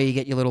Australia, you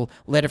get your little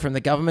letter from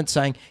the government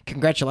saying,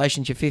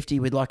 congratulations, you're 50,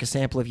 we'd like a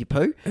sample of your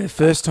poo.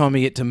 First time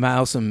you get to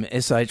mail some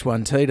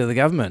SH1T to the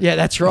government. Yeah,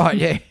 that's right,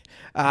 yeah.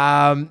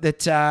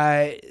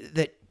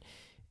 That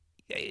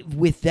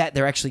with that,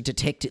 they're actually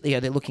detected.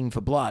 They're looking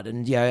for blood,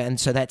 and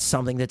so that's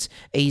something that's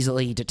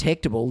easily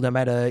detectable, no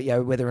matter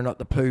whether or not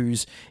the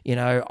poo's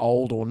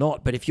old or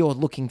not. But if you're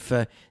looking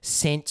for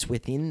scents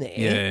within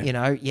there,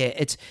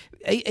 it's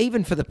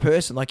even for the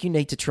person. Like, you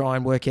need to try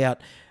and work out,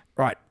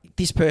 right?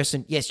 This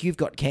person, yes, you've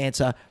got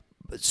cancer.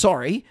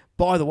 Sorry,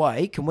 by the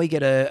way, can we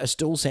get a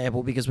stool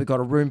sample, because we've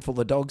got a room full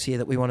of dogs here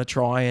that we want to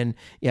try and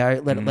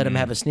let them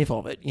have a sniff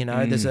of it.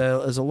 There's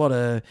a lot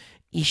of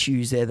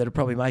issues there that are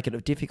probably making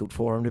it difficult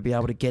for them to be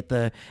able to get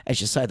the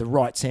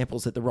right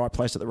samples at the right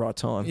place at the right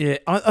time. Yeah,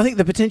 I think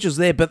the potential's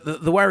there, but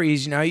the worry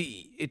is,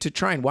 to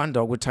train one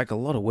dog would take a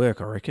lot of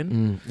work, I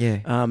reckon.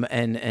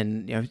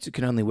 And it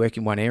can only work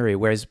in one area,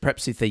 whereas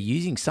perhaps if they're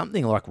using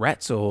something like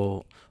rats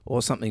or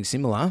something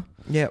similar,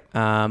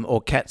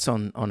 or cats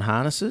on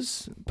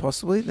harnesses,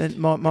 possibly, that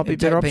might be a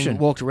better option. Being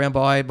walked around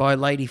by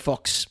lady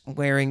fox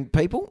wearing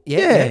people.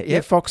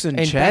 Fox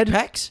and Chad.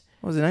 Backpacks.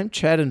 What was the name?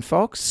 Chad and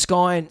Fox?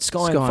 Sky and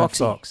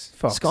Foxy. Fox.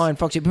 Sky and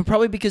Foxy. But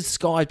probably because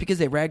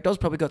they're ragdolls,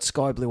 probably got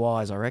sky blue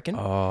eyes, I reckon.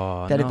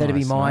 Oh, that'd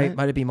be my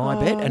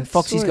bet. And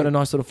Foxy's got a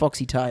nice little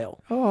foxy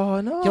tail.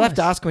 Oh, nice. You'll have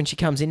to ask her when she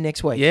comes in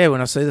next week. Yeah,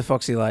 when I see the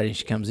foxy lady and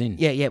she comes in.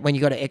 Yeah, when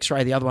you got to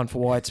x-ray the other one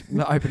for why it's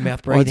open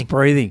mouth Why breathing. it's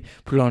breathing.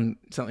 Put on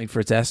something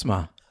for its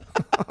asthma.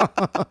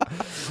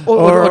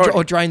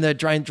 or drain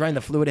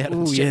the fluid out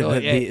of its chest.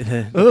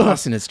 The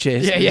pus in its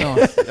chest. Yeah.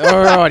 Nice.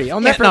 Alrighty.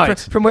 On that note,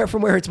 from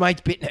where its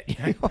mate's bitten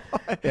it.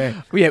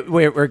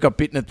 Where it got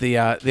bitten at the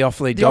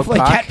off-lead dog off-lead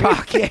park. cat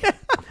park. Yeah.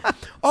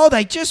 Oh,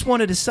 they just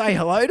wanted to say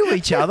hello to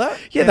each other.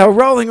 Yeah, they were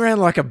rolling around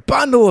like a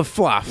bundle of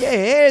fluff.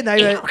 Yeah, and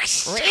they were.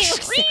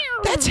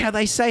 That's how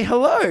they say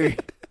hello.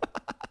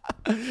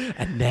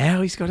 And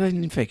now he's got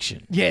an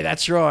infection. Yeah,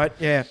 that's right.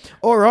 Yeah.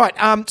 All right.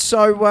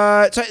 So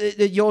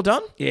you're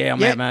done? Yeah,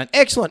 I'm out, mate.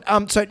 Excellent.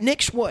 So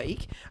next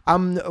week, I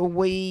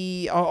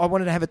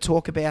wanted to have a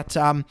talk about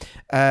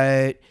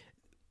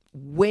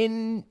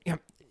when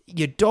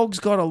your dog's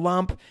got a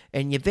lump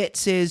and your vet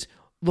says,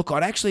 "Look,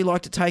 I'd actually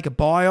like to take a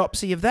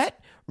biopsy of that,"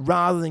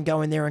 rather than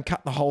go in there and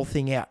cut the whole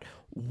thing out.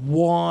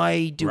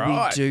 Why do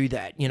we do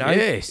that?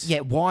 Yes. Yeah.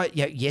 Why?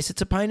 Yeah. Yes,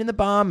 it's a pain in the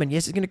bum, and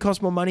yes, it's going to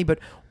cost more money. But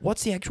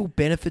what's the actual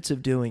benefits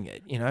of doing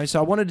it? So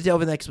I wanted to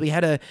delve in that, because we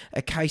had a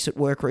case at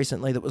work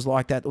recently that was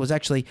like that. That was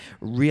actually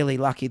really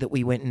lucky that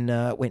we went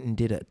and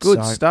did it.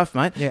 Good stuff,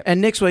 mate. Yeah.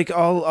 And next week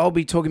I'll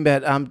be talking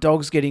about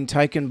dogs getting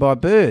taken by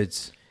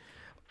birds.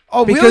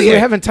 Oh, because we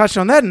haven't touched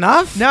on that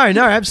enough. No,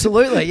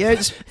 absolutely. Yeah.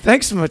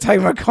 Thanks for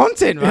taking my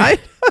content,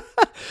 mate.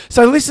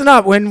 So listen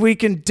up when we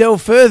can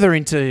delve further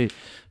into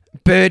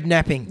bird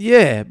napping.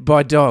 Yeah,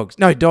 by dogs.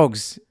 No,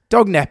 dogs.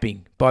 Dog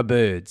napping by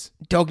birds.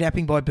 Dog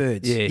napping by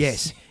birds.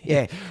 Yes.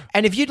 Yeah.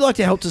 And if you'd like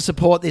to help to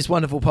support this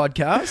wonderful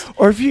podcast,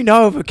 or if you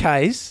know of a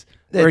case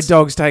where a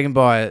dog's taken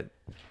by a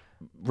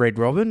red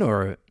robin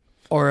or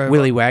a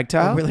willy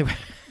wagtail,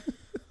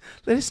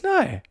 let us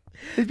know.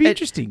 It'd be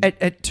interesting.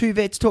 At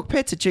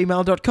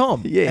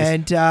 2vetstalkpets@gmail.com. Yes.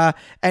 And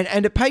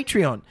at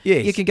Patreon.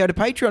 Yes. You can go to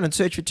Patreon and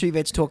search for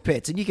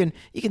 2vetstalkpets, and you can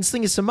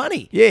sling us some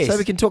money. Yes. So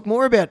we can talk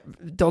more about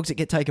dogs that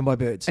get taken by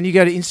birds. And you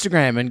go to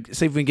Instagram and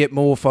see if we can get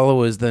more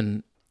followers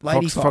than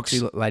Lady Fox.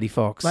 Lady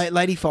Fox.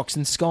 Lady Fox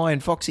and Sky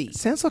and Foxy.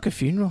 Sounds like a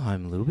funeral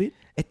home a little bit.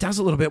 It does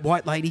a little bit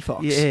white lady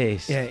fox.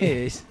 Yes. Yeah.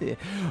 Yes. Yeah.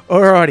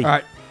 Alrighty. All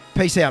right.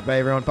 Peace out,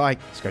 everyone. Bye.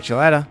 Scratch you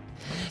later.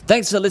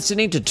 Thanks for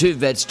listening to Two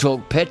Vets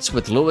Talk Pets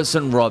with Lewis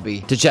and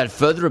Robbie. To chat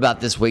further about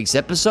this week's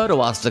episode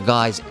or ask the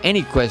guys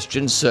any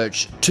questions,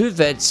 search Two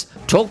Vets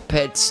Talk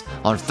Pets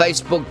on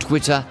Facebook,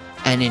 Twitter,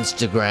 and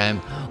Instagram,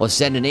 or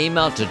send an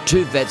email to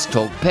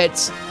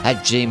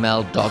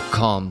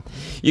twovetstalkpets@gmail.com.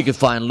 You can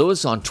find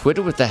Lewis on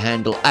Twitter with the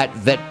handle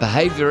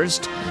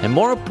 @VetBehaviorist, and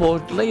more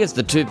importantly, as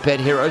the two pet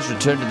heroes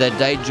return to their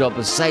day job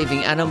of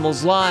saving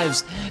animals'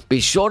 lives, be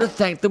sure to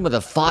thank them with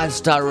a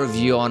 5-star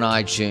review on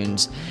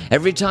iTunes.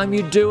 Every time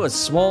you do, a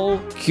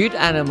small, cute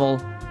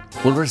animal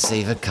will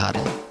receive a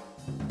cuddle.